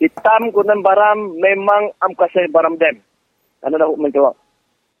 hitam kunan baram memang am kasih baram dem. Anda dah menjawab.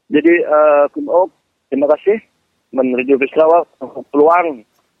 Jadi kumok, terima kasih menuju ke Sarawak peluang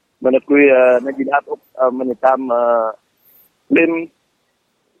menekui najidat menitam lim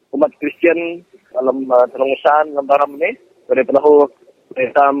umat Kristian dalam Telungusan dalam baram ini. Dari penahu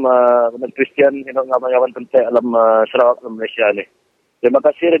hitam umat Kristian yang ngawan penting dalam Sarawak dalam Malaysia ni. Terima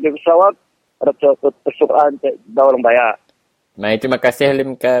kasih Radio Sarawak atas persoalan dalam bayar. Mai terima kasih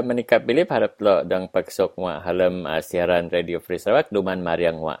Lim ke menikap Philip harap lo dang paksok wa halam siaran Radio Free Sarawak duman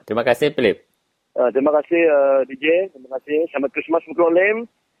mariang wa. Terima kasih Philip. Terima kasih DJ, terima kasih. Selamat Christmas mungkin Lim.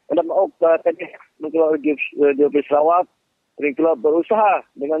 Anda mau tadi mungkin Radio Free Sarawak Ring Club berusaha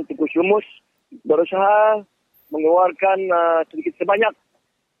dengan tikus lumus berusaha mengeluarkan sedikit sebanyak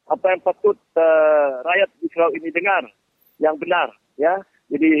apa yang patut rakyat di Sarawak ini dengar yang benar ya.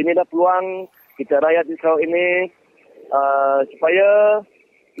 Jadi inilah peluang kita rakyat di Sarawak ini supaya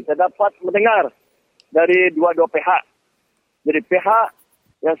kita dapat mendengar dari dua-dua pihak. Jadi pihak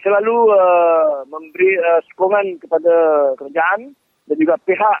yang selalu memberi sokongan kepada kerajaan dan juga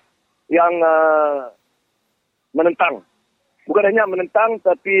pihak yang menentang. Bukan hanya menentang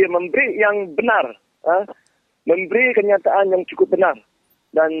tapi memberi yang benar. Memberi kenyataan yang cukup benar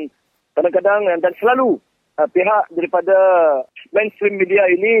dan kadang-kadang dan selalu pihak daripada mainstream media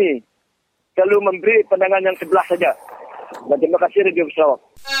ini selalu memberi pandangan yang sebelah saja. Dan terima kasih Radio Sarawak.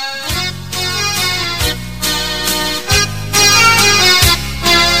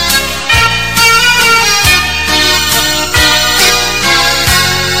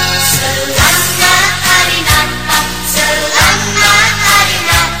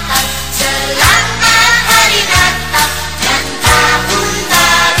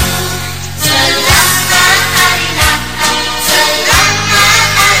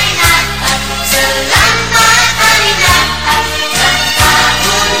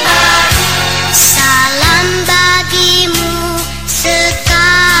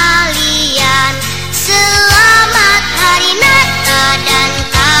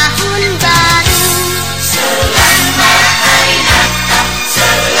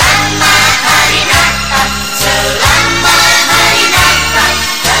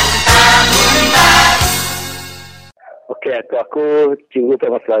 Aku Cikgu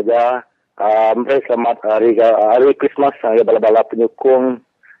Thomas Raja. Selamat hari Christmas saya bala-bala penyokong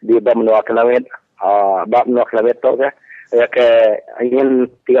di bab menua kelawit. Bab menua kelawit tu ke. Ya ke ingin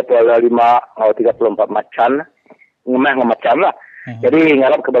 35 atau 34 macan. Ngemah macam lah. Jadi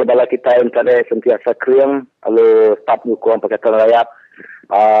ngarap ke bala-bala kita yang tadi sentiasa kering lalu start nyokong Pakatan Rakyat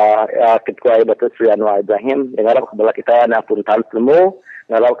Ketua Datuk Seri Anwar Ibrahim yang harap kepada kita nak pun tahun temu,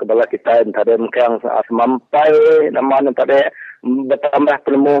 harap kepada kita tadi mungkin semampai nama tadi bertambah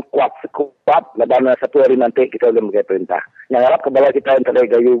penemu kuat sekuat dan satu hari nanti kita boleh mengenai perintah. Yang harap kepada kita tadi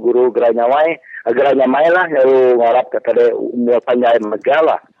gayu guru geranyawai lah yang harap tadi umur panjang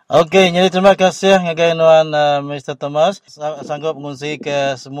megala. Okey, jadi terima kasih ngagai nuan Mr. Thomas sanggup mengungsi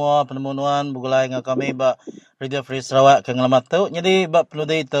ke semua penemuan begulai dengan kami ba Radio Free Sarawak ke ngelamat tu. Jadi ba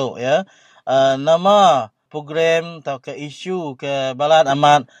penudi tu ya. Nama program atau ke isu ke balan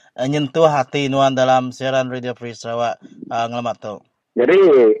amat nyentuh hati nuan dalam siaran Radio Free Sarawak ngelamat tu. Jadi,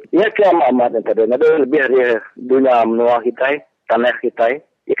 ia ke amat yang tadi. Ada lebih dari dunia menua kita, tanah kita.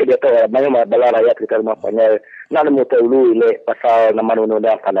 Ia kerja tu, banyak bala rakyat kita rumah panjang. Nak nemu tahu le pasal nama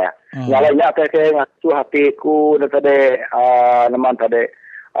undang tanah. Yang lainnya ke ngacu hatiku dan tadi nama tadi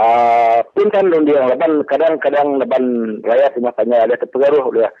pintan undian leban kadang-kadang leban rakyat rumah panjang ada terpengaruh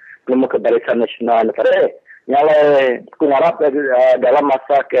dia belum ke Barisan Nasional tadi. Yang lain aku harap dalam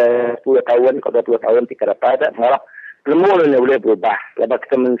masa ke 10 tahun ke 20 tahun tidak ada harap belum boleh berubah. Lepas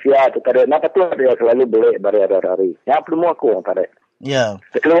kita manusia tu tadi nak tu dia selalu boleh hari-hari. Yang belum aku tadi. Ya.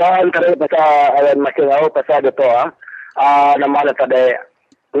 Keluaran tadi pasal macam tahu pasal itu nama tadi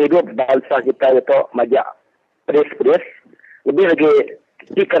hidup bangsa kita itu majak pedis lebih lagi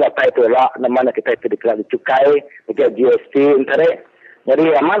jika data itu lah nama kita itu dikeluarkan cukai dengan GST tadi.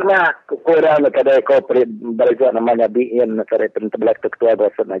 Jadi amatlah kurang tadi kau belajar namanya BN tadi pentebelah ketua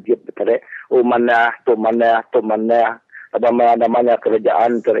Bahasa Najib tadi mana apa namanya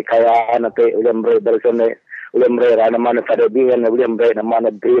kerajaan kekayaan nanti ulama bersama ulama mana tadi BN ulama mana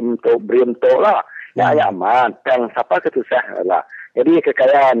Brim to lah ya aman yang siapa ketusah lah. Jadi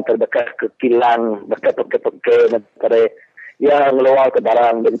kekayaan terdekat ke kilang berkepak tadi yang ngeluar ke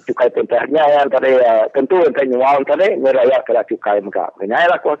barang dan cukai pentahnya yang tadi tentu yang nyual tadi ngeraya kena cukai mereka.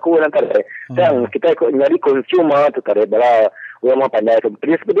 Kenyalah aku yang tadi. Dan kita ikut nyari consumer tu tadi bala ulama pandai tu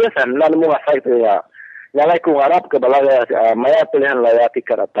pedis-pedisan lah nemu asal itu ya. Yang aku harap ke bala maya pilihan layak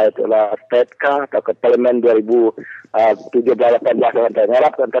tiket itu lah state ka atau ke parlimen 2017-18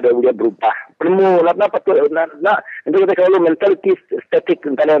 harap kan tadi dia berubah. Penemu nak tu nak itu kita kalau mentality static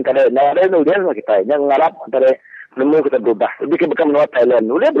tadi nah ada dia kita yang harap tadi nemu kita berubah. Lebih ke bukan menua Thailand.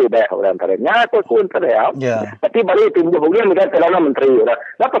 Boleh berubah orang antaranya. Aku antara ya. Tapi balik tumbuh. Boleh mereka terlalu menteri.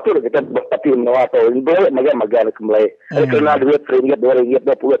 Kenapa tu kita berpati menua atau boleh maga-maga kembali. Kerana duit RM1, RM2,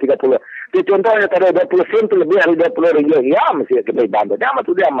 RM20, RM30. Jadi contohnya tadi 20 sen tu lebih hari RM20. Ya mesti kita bantu. Jangan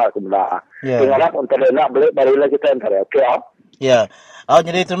tu dia amal kembali. Harap antara nak boleh balik kita antara. Okey ya.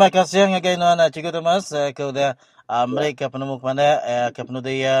 Jadi terima kasih ngagai nuan Cikgu Thomas ke udah mereka penemu kepada ke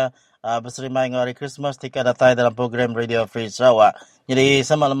penudaya berserimai dengan hari Christmas tika datang dalam program Radio Free Sarawak. Jadi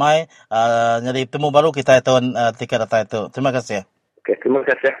sama lemai jadi temu baru kita tahun tika datang itu. Terima kasih. Okey, terima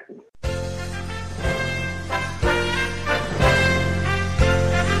kasih.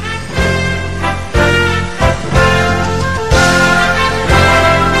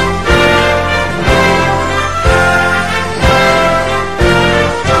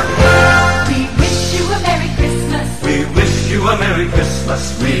 A Merry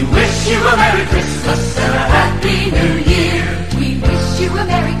Christmas. We wish you a Merry Christmas and a Happy New Year. We wish you a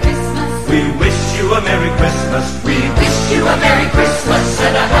Merry Christmas. We wish you a Merry Christmas. We wish you a Merry Christmas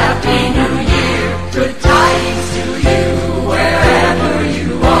and a Happy New Year. Good tidings to you wherever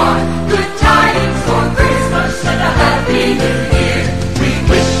you are. Good tidings for Christmas and a Happy New Year. We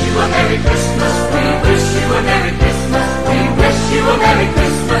wish you a Merry Christmas. We wish you a Merry Christmas. We wish you a Merry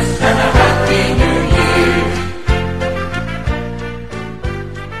Christmas and a Happy New Year.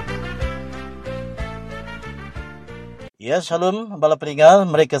 Ya, shalom bala peninggal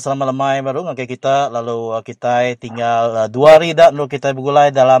mereka selama lemai baru ngakai kita lalu kita tinggal 2 hari dah nur kita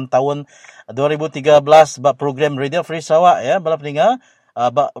bergulai dalam tahun 2013 bab program Radio Free Sarawak ya bala peninggal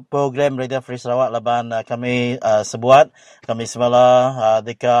bab program Radio Free Sarawak laban kami sebuat kami semula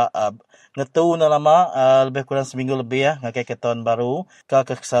dekat ngetu na lama lebih kurang seminggu lebih ya ngakai ke tahun baru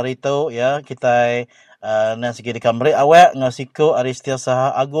ke kesari tu ya kita na segi di kamera awak ngasiko Aristia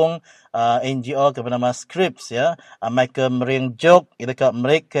Saha Agung NGO ke bernama Scripts ya mereka mering jok dekat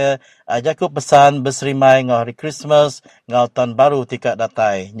mereka jakup pesan berserimai ngau hari Christmas ngau tahun baru tika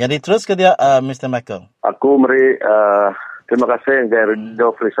datai. Jadi terus ke dia Mr. Michael. Aku meri terima kasih dari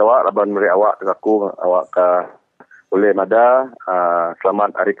Radio Free Sarawak laban meri awak dengan aku awak ke boleh mada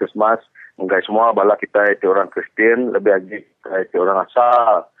selamat hari Christmas menggai semua bala kita itu orang Kristian lebih lagi kita itu orang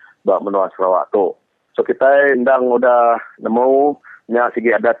asal bak menua Sarawak tu. So kita ndang udah nemu nya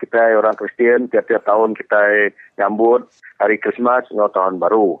segi adat kita orang Kristian tiap-tiap tahun kita nyambut hari Christmas ngau tahun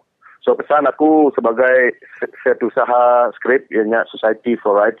baru. So pesan aku sebagai setiausaha skrip ianya Society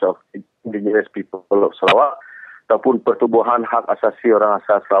for Rights of Indigenous People of Sarawak ataupun Pertubuhan Hak Asasi Orang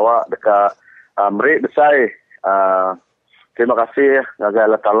Asal Sarawak dekat merik besai. Terima kasih ngagai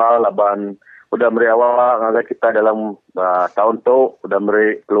Allah Ta'ala laban udah meri awak ngagai kita dalam tahun tu, udah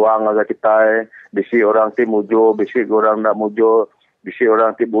meri peluang ngagai kita, bisi orang ti mujo, bisi orang tak mujo, bisi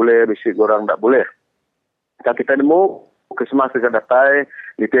orang ti boleh, bisi orang tak boleh. Dan kita nemu Christmas dekat datai,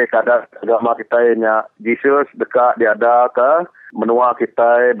 itu kadang agama kita nya Jesus dekat dia ada ke menua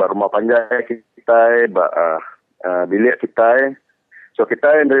kita, rumah panjai kita, bilik kita. So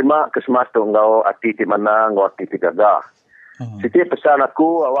kita nerima Christmas tu ngau hati di mana, ngau hati di gagah. Siti pesan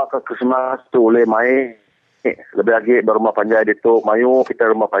aku awak ke Christmas tu boleh main lebih lagi berumah panjai di tu mayu kita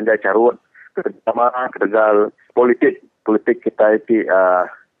rumah panjai carut kerjasama ketegal politik kita itu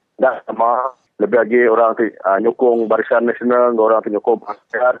dah sama lebih lagi orang tu nyokong Barisan Nasional, orang tu nyokong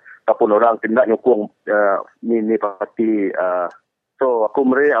Pakar ataupun orang tidak nyokong ni parti. So aku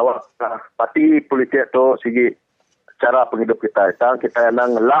meri awak parti politik tu segi cara penghidup kita. Kita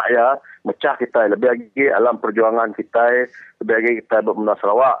yang ngelak ya, mecah kita. Lebih lagi alam perjuangan kita, lebih lagi kita bermenua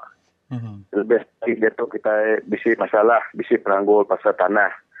Sarawak. Lebih lagi dia tu kita bisi masalah, bisi penanggul pasal tanah.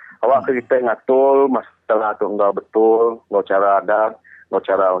 Awak ke kita ngatul masalah tu enggak betul, enggak cara adat, enggak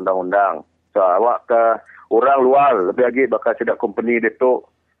cara undang-undang. So awak ke orang luar, lebih lagi bakal tidak company dia tu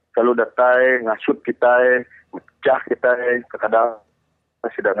selalu datang ngasut kita, mecah kita, kadang-kadang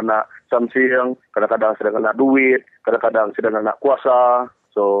sedang kena samsing, kadang-kadang sedang kena duit, kadang-kadang sedang kena kuasa.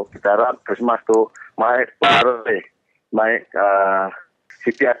 So kita harap Christmas tu mai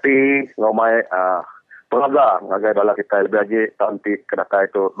siti hati ngau mai pengaga ngagai bala kita lebih lagi tahun ti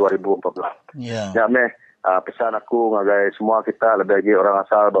kedatai tu 2014. Ya meh pesan aku ngagai semua kita lebih lagi orang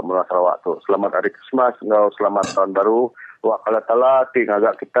asal bermenua Sarawak tu. Selamat Hari Christmas, ngau selamat tahun baru. Wa Allah Taala ti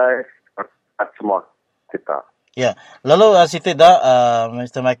ngagak kita semua kita. Ya, lalu Siti dah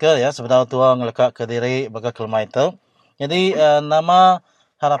Mr. Michael ya sebenarnya tua ngelekat ke diri bagai kelmai itu. Jadi nama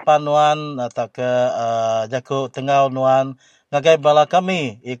harapan nuan atau ke jaku tengau nuan ngagai bala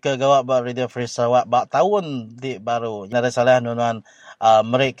kami ika gawak ba Radio Free Sarawak ba tahun di baru. Nada salah nuan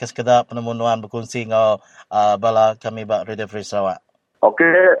merik sekedar penemu nuan berkongsi ngau bala kami ba Radio Free Sarawak.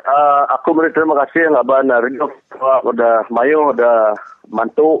 Okey, aku beri terima kasih laban Radio Sarawak udah mayu udah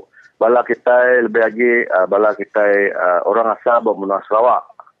mantu bala kita lebih lagi bala kita orang asal bermenua Sarawak.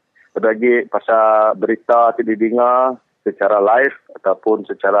 Lebih lagi pasal berita tidak didengar secara live ataupun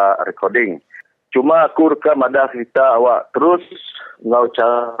secara recording. Cuma aku rekam ada cerita awak terus ngau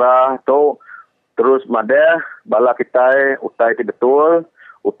cara tu terus madah bala kita utai ti betul,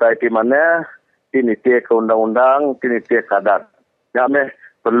 utai ti mana, ini ti ke undang-undang, ini ti kadat. Ya meh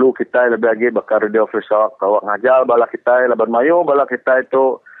perlu kita lebih lagi bakal Radio Free Sarawak awak ngajar bala kita laban mayu bala kita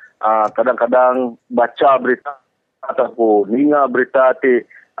itu kadang-kadang baca berita ataupun ninga berita ti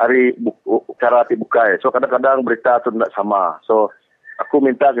hari cara ti bukai. So kadang-kadang berita tu tidak sama. So aku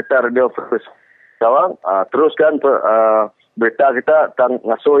minta kita Radio Free Sarawak teruskan berita kita tentang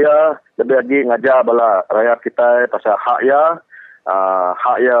ngasuh ya lebih lagi ngajar bala rakyat kita pasal hak ya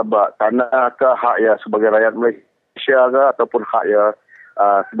tanah ke hak ya sebagai rakyat Malaysia ke ataupun hak ya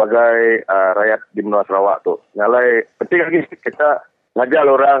sebagai rakyat di menua Sarawak tu. Ngalai penting lagi kita ngajar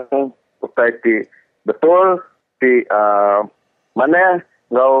orang utai ti betul ti mana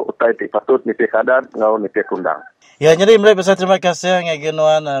ngau utai ti patut ni ti kadat ngau ni ti kundang. Ya jadi mereka besar terima kasih ngagi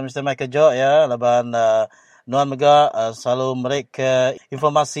nuan Mr. Michael Jo ya laban nuan mega selalu mereka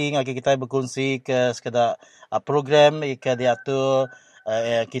informasi ngagi kita berkongsi ke sekedar program ke diatur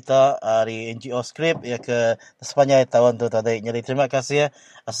kita dari NGO Script ya ke sepanjang tahun tu tadi. Jadi terima kasih ya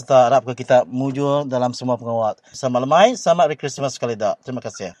serta harap ke kita muju dalam semua pengawat. Selamat lemai, selamat Hari Christmas sekali dah. Terima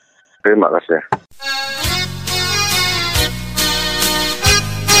kasih. Terima kasih.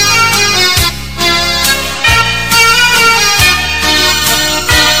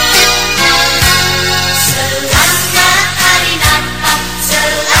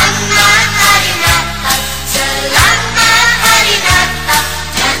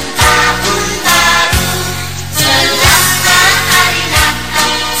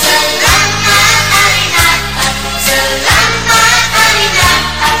 Selamat Hari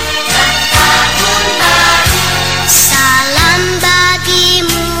Natal dan Tahun Baru.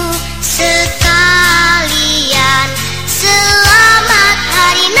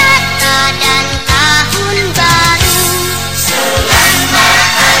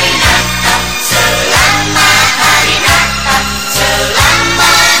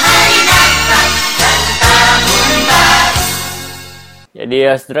 Jadi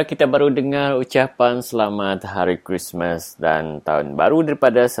saudara, kita baru dengar ucapan selamat Hari Christmas dan Tahun Baru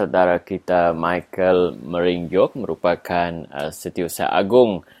daripada saudara kita Michael Meringjok, merupakan Setiausaha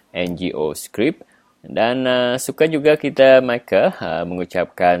Agung NGO Script. Dan suka juga kita Michael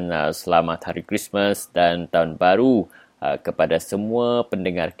mengucapkan selamat Hari Christmas dan Tahun Baru kepada semua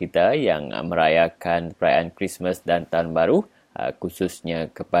pendengar kita yang merayakan perayaan Christmas dan Tahun Baru,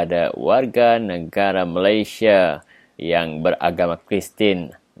 khususnya kepada warga negara Malaysia yang beragama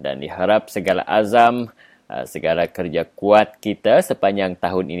Kristian, dan diharap segala azam, segala kerja kuat kita sepanjang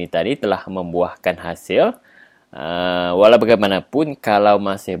tahun ini tadi telah membuahkan hasil. Walau bagaimanapun, kalau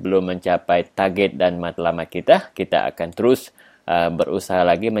masih belum mencapai target dan matlamat kita akan terus berusaha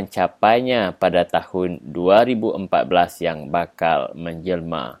lagi mencapainya pada tahun 2014 yang bakal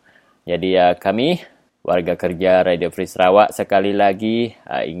menjelma. Jadi kami, warga kerja Radio Free Sarawak, sekali lagi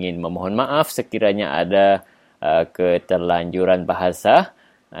ingin memohon maaf sekiranya ada keterlanjuran bahasa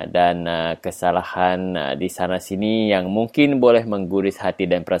dan kesalahan di sana sini yang mungkin boleh mengguris hati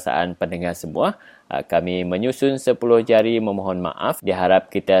dan perasaan pendengar semua. Kami menyusun 10 jari memohon maaf.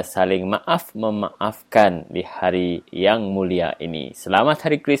 Diharap kita saling memaafkan di hari yang mulia ini. Selamat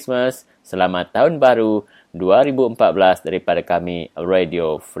Hari Christmas, selamat Tahun Baru 2014 daripada kami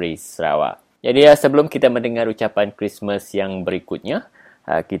Radio Free Sarawak. Jadi sebelum kita mendengar ucapan Christmas yang berikutnya,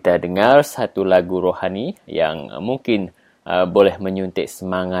 kita dengar satu lagu rohani yang mungkin boleh menyuntik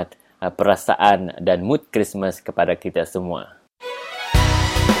semangat, perasaan dan mood Christmas kepada kita semua.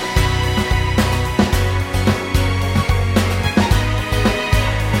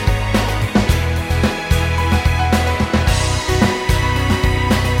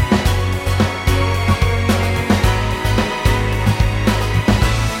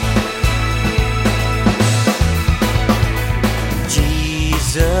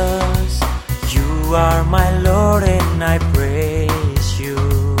 Jesus, you are my Lord and I praise you.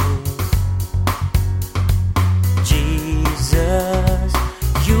 Jesus,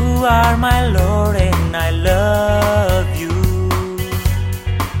 you are my Lord and I love you.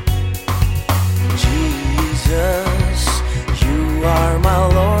 Jesus, you are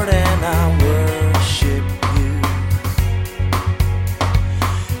my Lord and I worship you.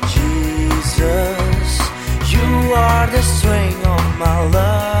 Jesus, you are the strength of my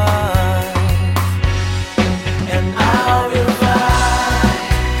life. And I will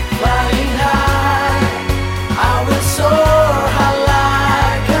flying high.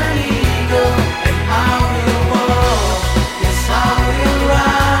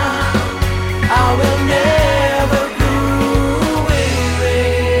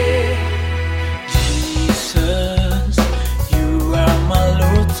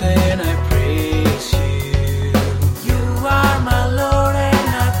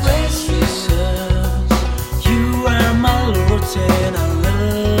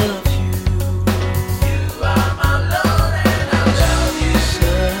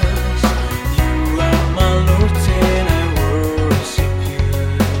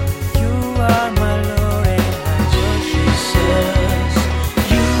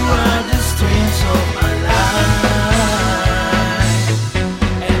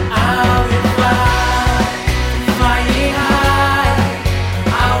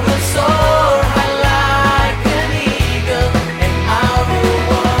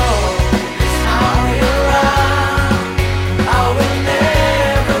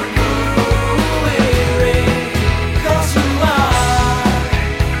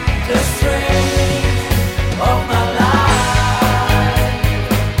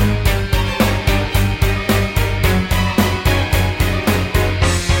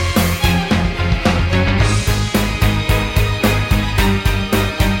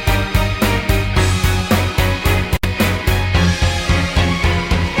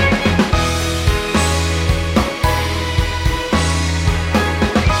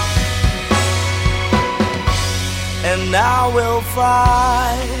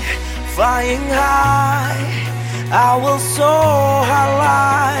 I will soar high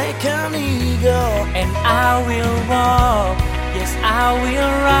like an eagle. And I will walk, yes I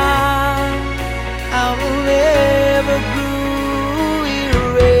will run. I will never grow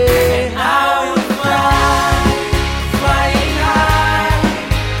weary. And I will flying high.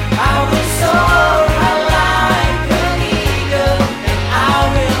 I will soar high like an eagle. And I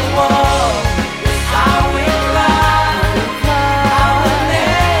will walk, yes I will run. I will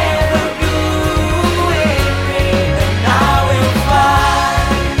never grow weary. And I will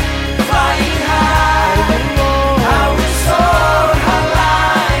flying high. I will soar high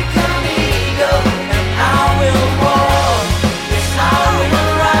like an eagle. And I will walk.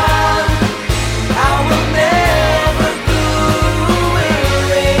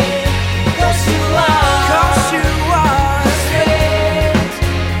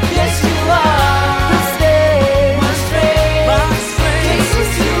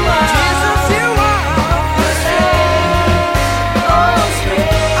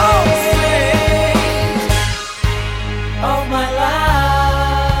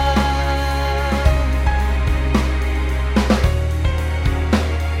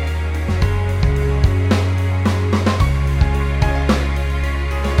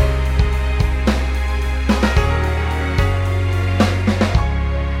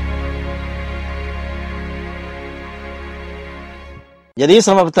 Jadi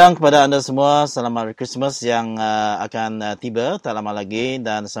selamat petang kepada anda semua. Selamat Merry Christmas yang akan tiba tak lama lagi,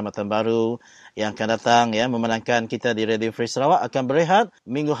 dan selamat tahun baru yang akan datang ya. Memandangkan kita di Radio Free Sarawak akan berehat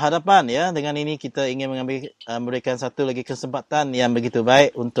minggu hadapan ya. Dengan ini kita ingin memberikan satu lagi kesempatan yang begitu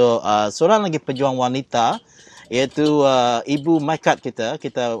baik untuk seorang lagi pejuang wanita, iaitu Ibu Maikat kita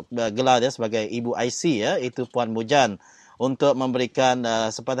gelar dia sebagai Ibu IC ya, iaitu Puan Mujan, untuk memberikan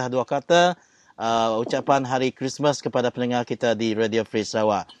sepatah dua kata ucapan Hari Christmas kepada pendengar kita di Radio Free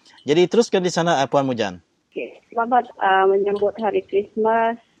Sarawak. Jadi teruskan di sana Puan Mujan. Okay. Selamat menyambut Hari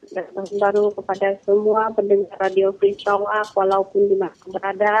Christmas dan Tahun Baru kepada semua pendengar Radio Free Sarawak walaupun di mana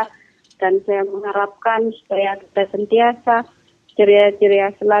berada, dan saya mengharapkan supaya kita sentiasa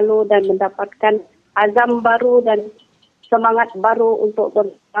ceria-ceria selalu dan mendapatkan azam baru dan semangat baru untuk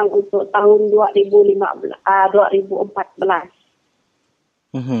berjuang untuk tahun 2014.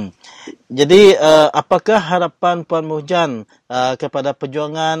 Jadi apakah harapan Puan Mujan kepada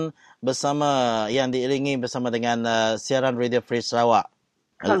perjuangan bersama yang diiringi bersama dengan siaran Radio Free Sarawak?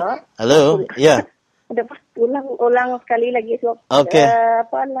 Halo? Ya. Ada ulang sekali lagi sebab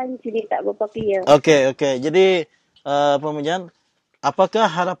lain sini tak berapa clear. Okey. Jadi Puan Mujan,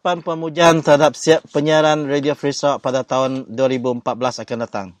 apakah harapan Puan Mujan terhadap penyiaran Radio Free Sarawak pada tahun 2014 akan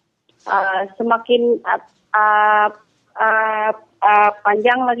datang? Semakin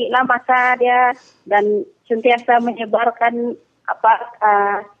panjang lagi lah masa dia, dan sentiasa menyebarkan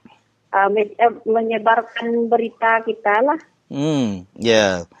menyebarkan berita kita lah.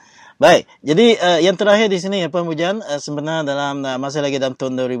 Ya. Baik. Jadi yang terakhir di sini Puan Mujan, sebenarnya dalam masih lagi dalam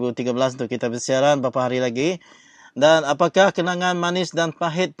tahun 2013 untuk kita bersiaran beberapa hari lagi. Dan apakah kenangan manis dan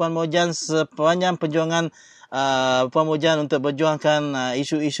pahit Puan Mujan sepanjang perjuangan Puan Mujan untuk berjuangkan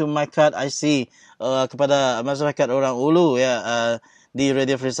isu-isu Maikat IC kepada masyarakat orang Ulu ya di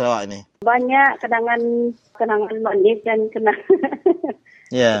Radio Free Sarawak ini? Banyak kenangan manis dan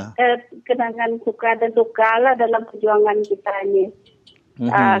kenangan suka dan duka lah dalam perjuangan kita ini.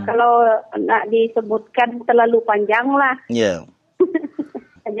 Kalau nak disebutkan terlalu panjang lah. Ya.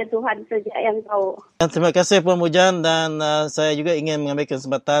 Hanya Tuhan saja yang tahu. Terima kasih Puan Mujan, dan saya juga ingin mengambil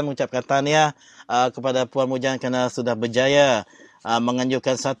kesempatan mengucapkan tahniah kepada Puan Mujan kerana sudah berjaya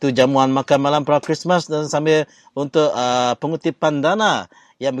menganjurkan satu jamuan makan malam pra Christmas, dan sambil untuk pengutipan dana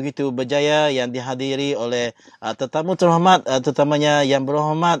yang begitu berjaya yang dihadiri oleh tetamu terhormat, terutamanya yang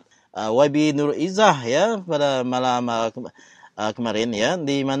berhormat YB Nur Izzah ya pada malam kemarin ya,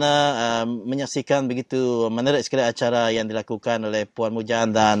 di mana menyaksikan begitu menarik sekali acara yang dilakukan oleh Puan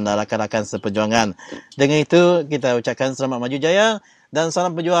Mujan dan rakan-rakan seperjuangan. Dengan itu kita ucapkan selamat maju jaya dan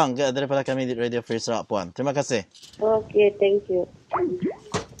salam berjuang daripada kami di Radio Free Sarawak, Puan. Terima kasih. Okay, thank you.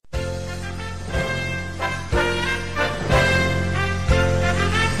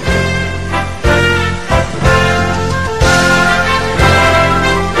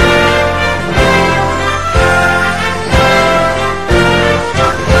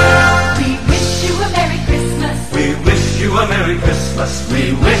 A Merry Christmas. We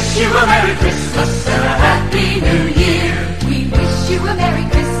wish you a Merry Christmas and a Happy New Year. We wish you a Merry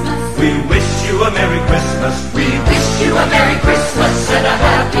Christmas. We wish you a Merry Christmas. We wish you a Merry Christmas and a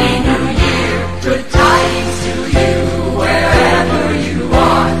Happy New Year. Good tidings to you wherever you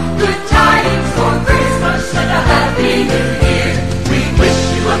are. Good tidings for Christmas and a Happy New Year. We wish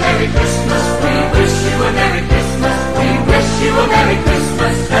you a Merry Christmas. We wish you a Merry Christmas. We wish you a Merry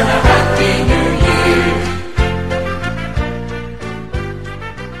Christmas and a Happy New Year.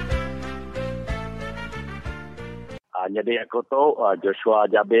 Jadi aku tahu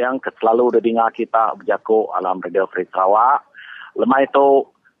Joshua Jabiang selalu dengar kita berjaku alam Radio Free Sarawak. Lemah itu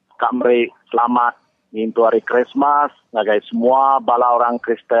Kak Meri selamat untuk hari Christmas. Ngagai semua bala orang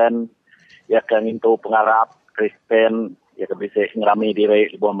Kristen ya kan itu pengarap Kristen ya kan bisa ngerami diri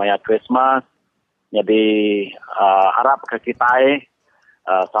buat maya Christmas. Jadi harap ke kita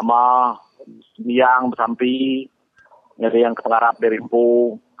sama sembiang bersampi nyari yang pengarap dari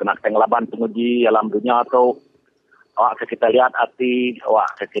Rimpu kena tenglaban penguji alam dunia tu. Awak kita lihat hati,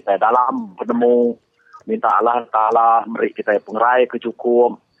 awak kita dalam penemu, minta Allah Ta'ala beri kita pengerai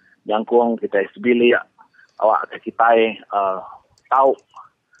kecukup, jangkung kita sebili, awak kita tahu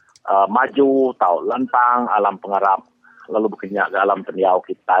maju, tahu lantang alam pengarap, lalu berkenyak ke alam pendiau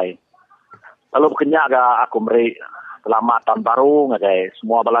kita. Lalu berkenyak ke aku beri selamat tahun baru, ngagai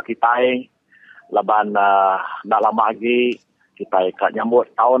semua bala kita, laban nak lama lagi, kita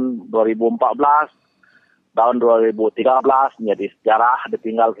nyambut tahun 2014, tahun 2013 menjadi sejarah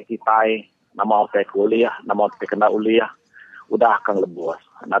ditinggal ke kita, nama saya kuliah, nama saya kena uliah, udah akan lebus.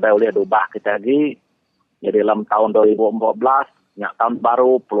 Nada uliah diubah kita lagi, jadi dalam tahun 2014, tahun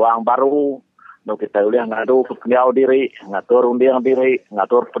baru, peluang baru, No kita boleh ngadu peniau diri, ngatur undiang diri,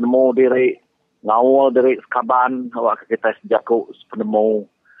 ngatur penemu diri, ngawal diri sekaban, awak kita sejaku penemu,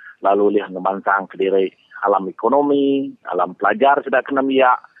 lalu lihat ngemansang ke diri alam ekonomi, alam pelajar sudah kena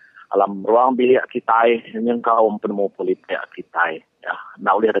miak, alam ruang bilik kita, yang kaum penemu politik kita. Ya,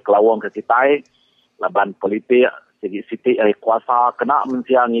 nak boleh ada kelawang ke kita, laban politik, siti kuasa kena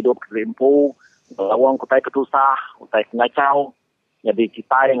mensiang hidup kerimpu, kelawang kutai ketusah, kutai kengacau. Jadi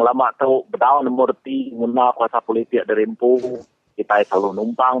kita yang lama tu berdaun mengerti guna kuasa politik dari empu. Kita selalu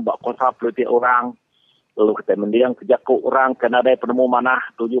numpang buat kuasa politik orang. Lalu kita mendiang kejakuk orang kena ada penemu mana,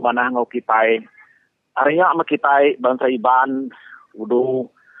 tuju mana ngau kita. Harinya sama kita bangsa Iban, udu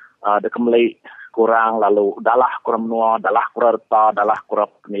ada kembali kurang lalu dalah kurang menua, dalah kurang reta, dalah kurang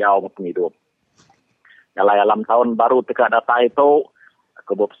peniau penghidup. Yalah dalam tahun baru teka data itu,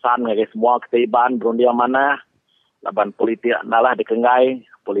 aku berpesan bagi semua kita Iban berundiang mana. Laban politik nalah dikengai,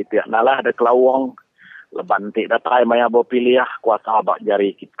 politik nalah ada kelawang, laban tik datai maya berpilih kuasa abak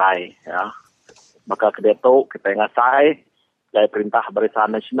jari kita. Ya. Maka kedua tu kita ngasai dari perintah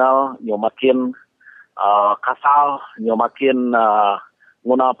Barisan Nasional, nyo makin kasal, nyo makin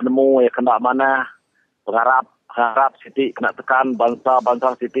guna penemu yang kena mana, pengharap siti kena tekan,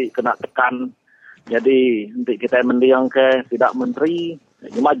 bangsa siti kena tekan. Jadi nanti kita mendiang ke tidak menteri,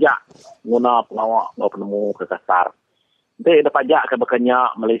 majak guna pengawak ngau penemu ke kasar. Nanti ada pajak ke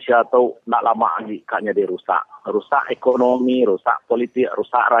bekanya Malaysia tu nak lama lagi kaknya dirusak. Rusak ekonomi, rusak politik,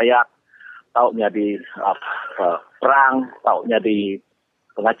 rusak rakyat. Tau jadi perang, tau jadi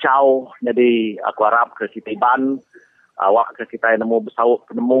pengacau. Jadi aku harap ke kita Iban, awak ke kita yang nemu bersawuk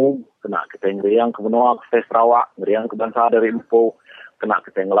penemu, kena kita ngeriang ke benua, ke Sarawak, ngeriang ke bangsa dari Empu. Kena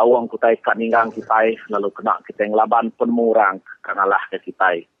kita ngelawang kutai kat ninggang kita, lalu kena kita ngelaban penemu orang kanalah ke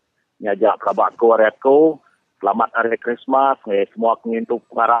kita. Nyajak pelabak ku rakyatku, selamat hari Christmas, semua pengintuk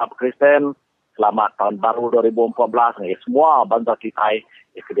pengharap Kristen, selamat tahun baru 2014, semua bangsa kita,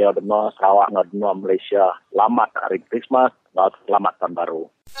 dia benua Sarawak, benua Malaysia, selamat hari Christmas, selamat tahun baru.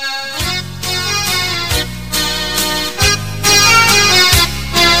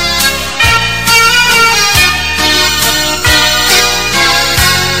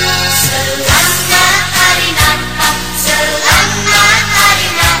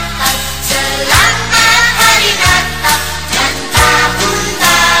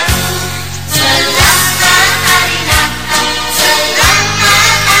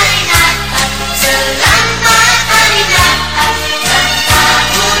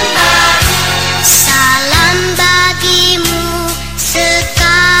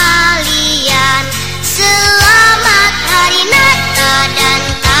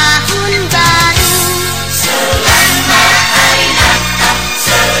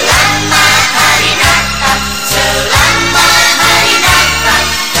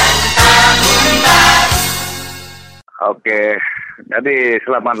 Okey, jadi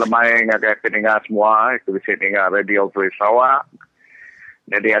selamat lemai ngagai pendengar semua, itu bisa dengar Radio Free Sarawak.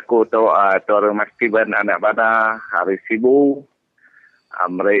 Jadi aku tu Tuan Mas Steven anak bana hari Sibu.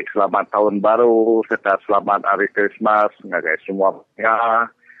 Mereka selamat tahun baru serta selamat hari Christmas ngagai semua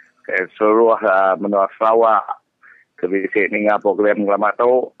pendengar, ke seluruh menua Sarawak. Ke bisa dengar program ngelamat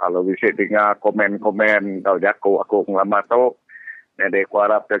tu, kalau bisa dengar komen-komen kau jaku aku ngelamat tu. Jadi aku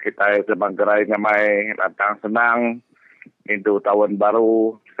harap kita semanggerai ngamai lantang senang. Itu tahun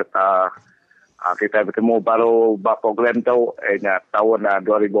baru serta kita bertemu baru buat program tu tahun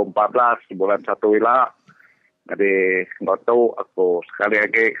 2014 bulan 1 ilah. Jadi kau tahu aku sekali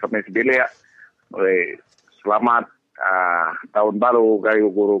lagi kami sebilik selamat tahun baru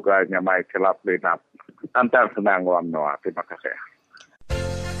gayu guru ganya mai kelap linap. Antar senang wam noa. Terima kasih.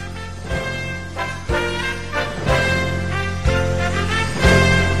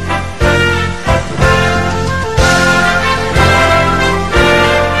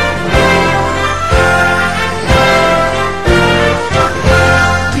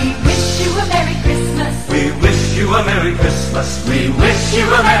 A Merry Christmas. We wish you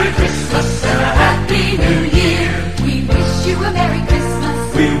a Merry Christmas and a Happy New Year. We wish you a Merry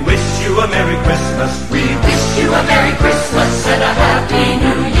Christmas. We wish you a Merry Christmas. We wish you a Merry Christmas and a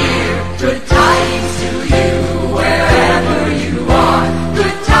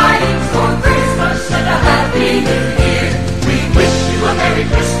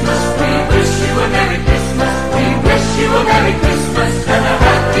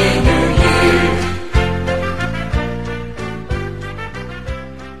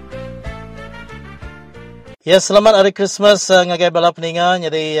Ya, selamat Hari Christmas ngagai bala peningan.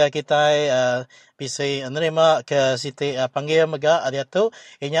 Jadi kita bisa menerima ke Siti panggil mega ada tu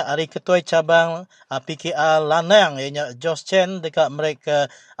ianya hari ketua cabang PKR Lanang ianya Josh Chen dekat mereka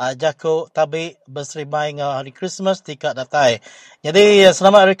Jako tabi berserimai ngah Hari Christmas dekat datai. Jadi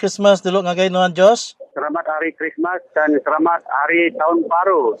selamat Hari Christmas dulu ngagai Nuan Josh. Selamat Hari Christmas dan selamat Hari Tahun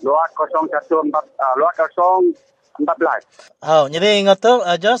Baru 2014. Oh, jadi ingat tu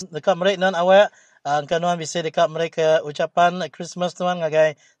Josh dekat mereka Nuan awak Nuan bisa dekat mereka ucapan Christmas tuan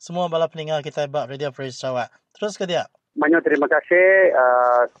ngagai semua bala peninggal kita buat Radio Free Sarawak. Terus ke dia. Banyak terima kasih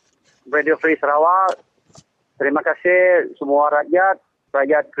Radio Free Sarawak. Terima kasih semua rakyat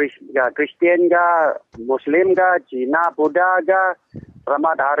Kristian ke, Muslim ke, Cina, Buddha ke.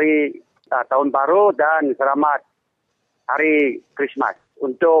 Selamat Hari Tahun Baru dan selamat Hari Christmas.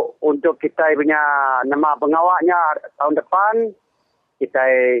 Untuk kita punya nama pengawaknya tahun depan kita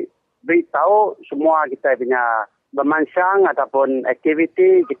beritahu semua kita punya bermansang ataupun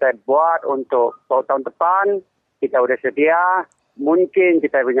aktiviti kita buat untuk tahun depan. Kita sudah sedia. Mungkin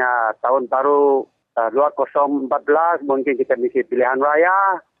kita punya tahun baru 2014, mungkin kita misi pilihan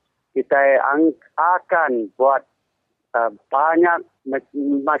raya. Kita akan buat banyak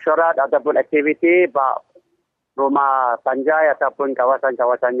masyarakat ataupun aktiviti rumah panjai ataupun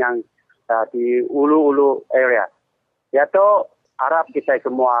kawasan-kawasan yang di ulu-ulu area. Yaitu harap kita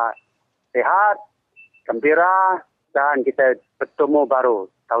semua sehat, gembira dan kita bertemu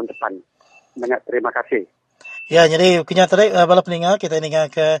baru tahun depan. Banyak terima kasih. Ya, jadi kenyataan bala peninggal kita ingat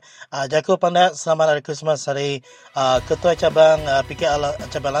ke Jako Pandat selamat Hari Christmas hari Ketua Cabang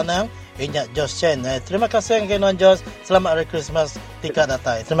PKR Cabang Lanang ianya Josh Chen. Terima kasih ke Nuan Josh. Selamat Hari Christmas tika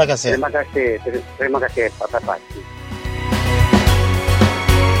datai. Terima kasih. Terima kasih Pak Bapak.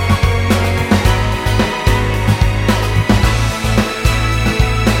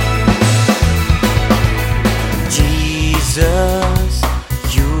 Jesus,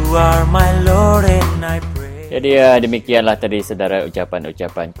 you are my Lord and I pray. Jadi demikianlah tadi saudara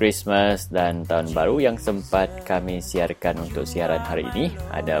ucapan-ucapan Christmas dan Tahun Baru yang sempat kami siarkan untuk siaran hari ini.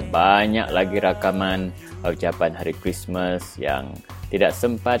 Ada banyak lagi rakaman ucapan Hari Christmas yang tidak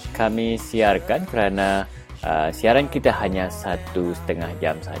sempat kami siarkan kerana siaran kita hanya 1.5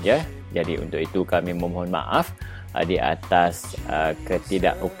 jam saja. Jadi untuk itu kami memohon maaf di atas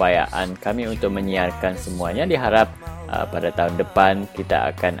ketidakupayaan kami untuk menyiarkan semuanya. Diharap pada tahun depan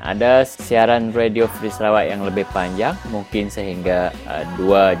kita akan ada siaran Radio Free Sarawak yang lebih panjang, mungkin sehingga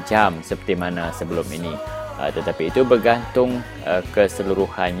 2 jam seperti mana sebelum ini. Tetapi itu bergantung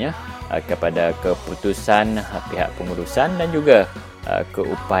keseluruhannya kepada keputusan pihak pengurusan dan juga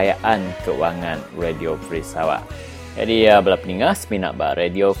keupayaan keuangan Radio Free Sarawak. Jadi bala peninggal seminat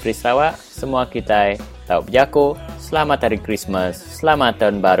Radio Free Sarawak, semua kita tahu berjako. Selamat Hari Christmas, selamat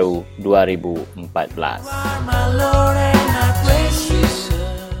Tahun Baru 2014.